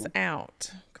 Close this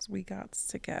out because we got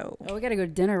to go. Oh, we got to go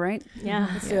to dinner, right? Yeah.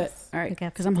 Let's do it. All right, We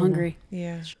got because to I'm dinner. hungry.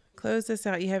 Yeah. Close this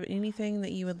out. You have anything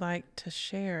that you would like to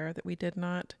share that we did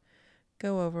not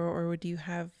go over, or would you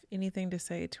have anything to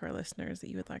say to our listeners that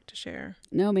you would like to share?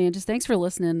 No, man, just thanks for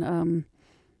listening.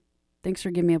 Thanks for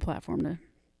giving me a platform to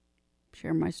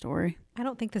share my story. I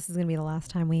don't think this is going to be the last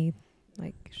time we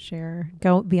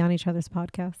go be on each other's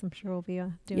podcasts. I'm sure we'll be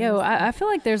doing. Yeah, this. I feel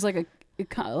like there's like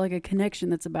a connection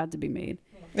that's about to be made.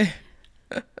 It's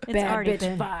Bad already bitch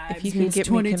been. vibes. If you can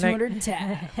get me 2200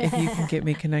 tab. If you can get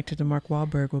me connected to Mark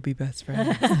Wahlberg, we'll be best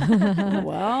friends.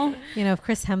 Well, You know, if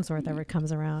Chris Hemsworth ever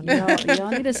comes around, y'all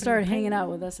need to start hanging out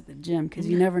with us at the gym because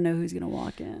you never know who's gonna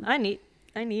walk in.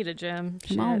 I need a gym.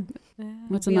 Come on.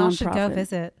 What's a we all should go nonprofit?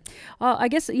 visit. Well, I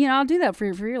guess, I'll do that for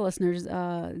your listeners.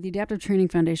 The Adaptive Training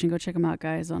Foundation, go check them out,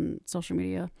 guys, on social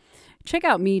media. Check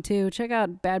out me, too. Check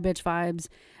out Bad Bitch Vibes.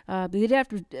 The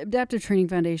Adaptive Training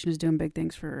Foundation is doing big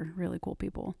things for really cool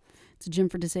people. It's a gym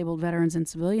for disabled veterans and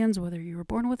civilians, whether you were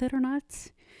born with it or not.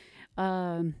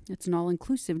 It's an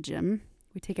all-inclusive gym.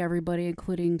 We take everybody,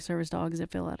 including service dogs that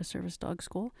fill out of service dog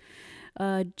school.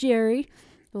 Jerry,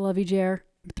 I love you, Jer.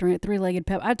 Three-legged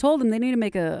pep. I told them they need to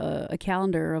make a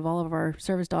calendar of all of our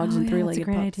service dogs and three-legged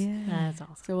that's a pups. great idea. That's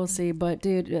awesome. So we'll see. But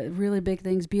dude, really big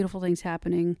things, beautiful things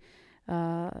happening.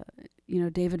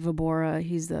 David Vobora,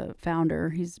 he's the founder.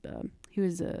 He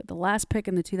was the last pick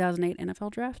in the 2008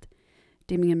 NFL draft,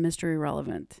 deeming him mystery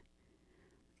relevant.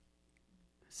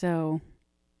 So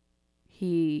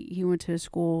he went to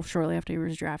school shortly after he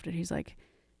was drafted. He's like,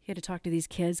 he had to talk to these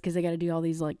kids because they got to do all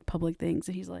these like public things,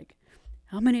 and he's like,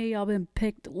 how many of y'all been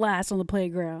picked last on the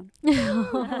playground? He's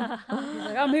like,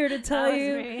 I'm here to tell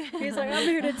you. He's like, I'm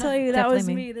here to tell you that was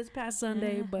Definitely me this past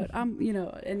Sunday. But and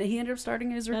he ended up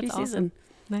starting his rookie That's season.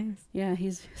 Nice. Yeah,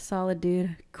 he's a solid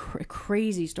dude.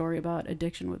 Crazy story about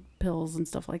addiction with pills and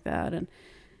stuff like that. And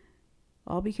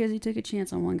all because he took a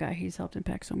chance on one guy. He's helped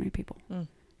impact so many people. And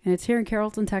it's here in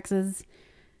Carrollton, Texas.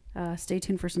 Stay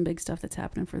tuned for some big stuff that's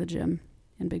happening for the gym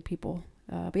and big people.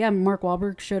 But yeah, Mark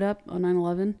Wahlberg showed up on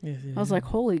 9/11. Yes, I was like,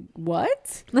 holy,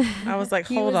 what? I was like,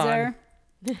 He hold was on. there.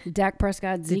 Dak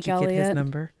Prescott, Did Zeke you get his Elliott.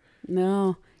 number?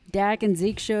 No. Dak and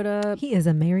Zeke showed up. He is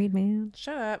a married man.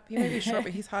 Shut up. He may be short,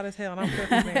 but he's hot as hell. And I'm sure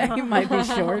he's married. He might be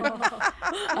short.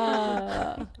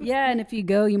 Yeah, and if you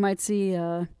go, you might see,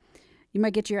 you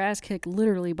might get your ass kicked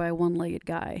literally by a one-legged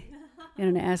guy in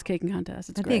an ass-kicking contest.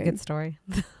 It's That'd great. be a good story.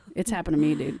 It's happened to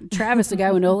me, dude. Travis, the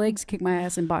guy with no legs, kicked my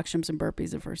ass in box jumps and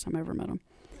burpees the first time I ever met him.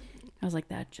 I was like,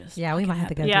 that just Yeah, we might have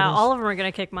to go. Yeah, do this. all of them are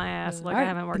going to kick my ass. Like, All I right,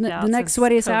 haven't worked out. the next since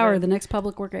sweatiest hour, COVID. the next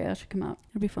public workout should come out.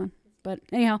 It'll be fun. But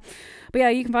anyhow, yeah,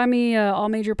 you can find me all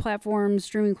major platforms,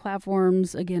 streaming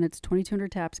platforms. Again, it's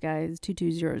 2200 TAPS, guys,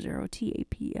 2200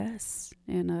 TAPS.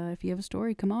 And if you have a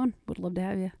story, come on. Would love to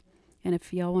have you. And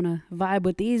if y'all want to vibe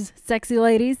with these sexy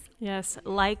ladies, Yes,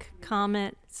 like,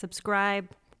 comment, subscribe.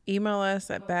 Email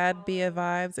us at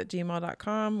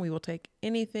badbiavibes@gmail.com. We will take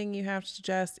anything you have to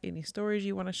suggest, any stories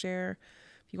you want to share.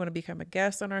 If you want to become a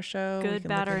guest on our show, we Good, can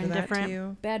bad, look or into that indifferent.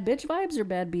 too. bad bitch vibes or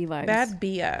bad bee vibes? Bad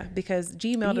Bia, because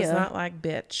Gmail does Bia. not like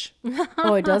bitch.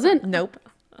 Oh, it doesn't? Nope.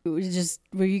 It was just,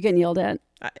 were you getting yelled at?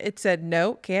 It said,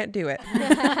 no, can't do it.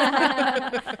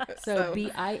 So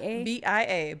BIA?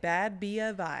 BIA, Bad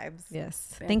Bia Vibes.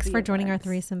 Yes. Bad Thanks for Bia joining our vibes.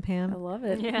 threesome, I Pam. love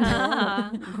it.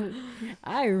 Yeah.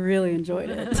 I really enjoyed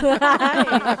it. Thank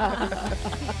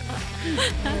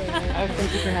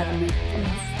you for having me.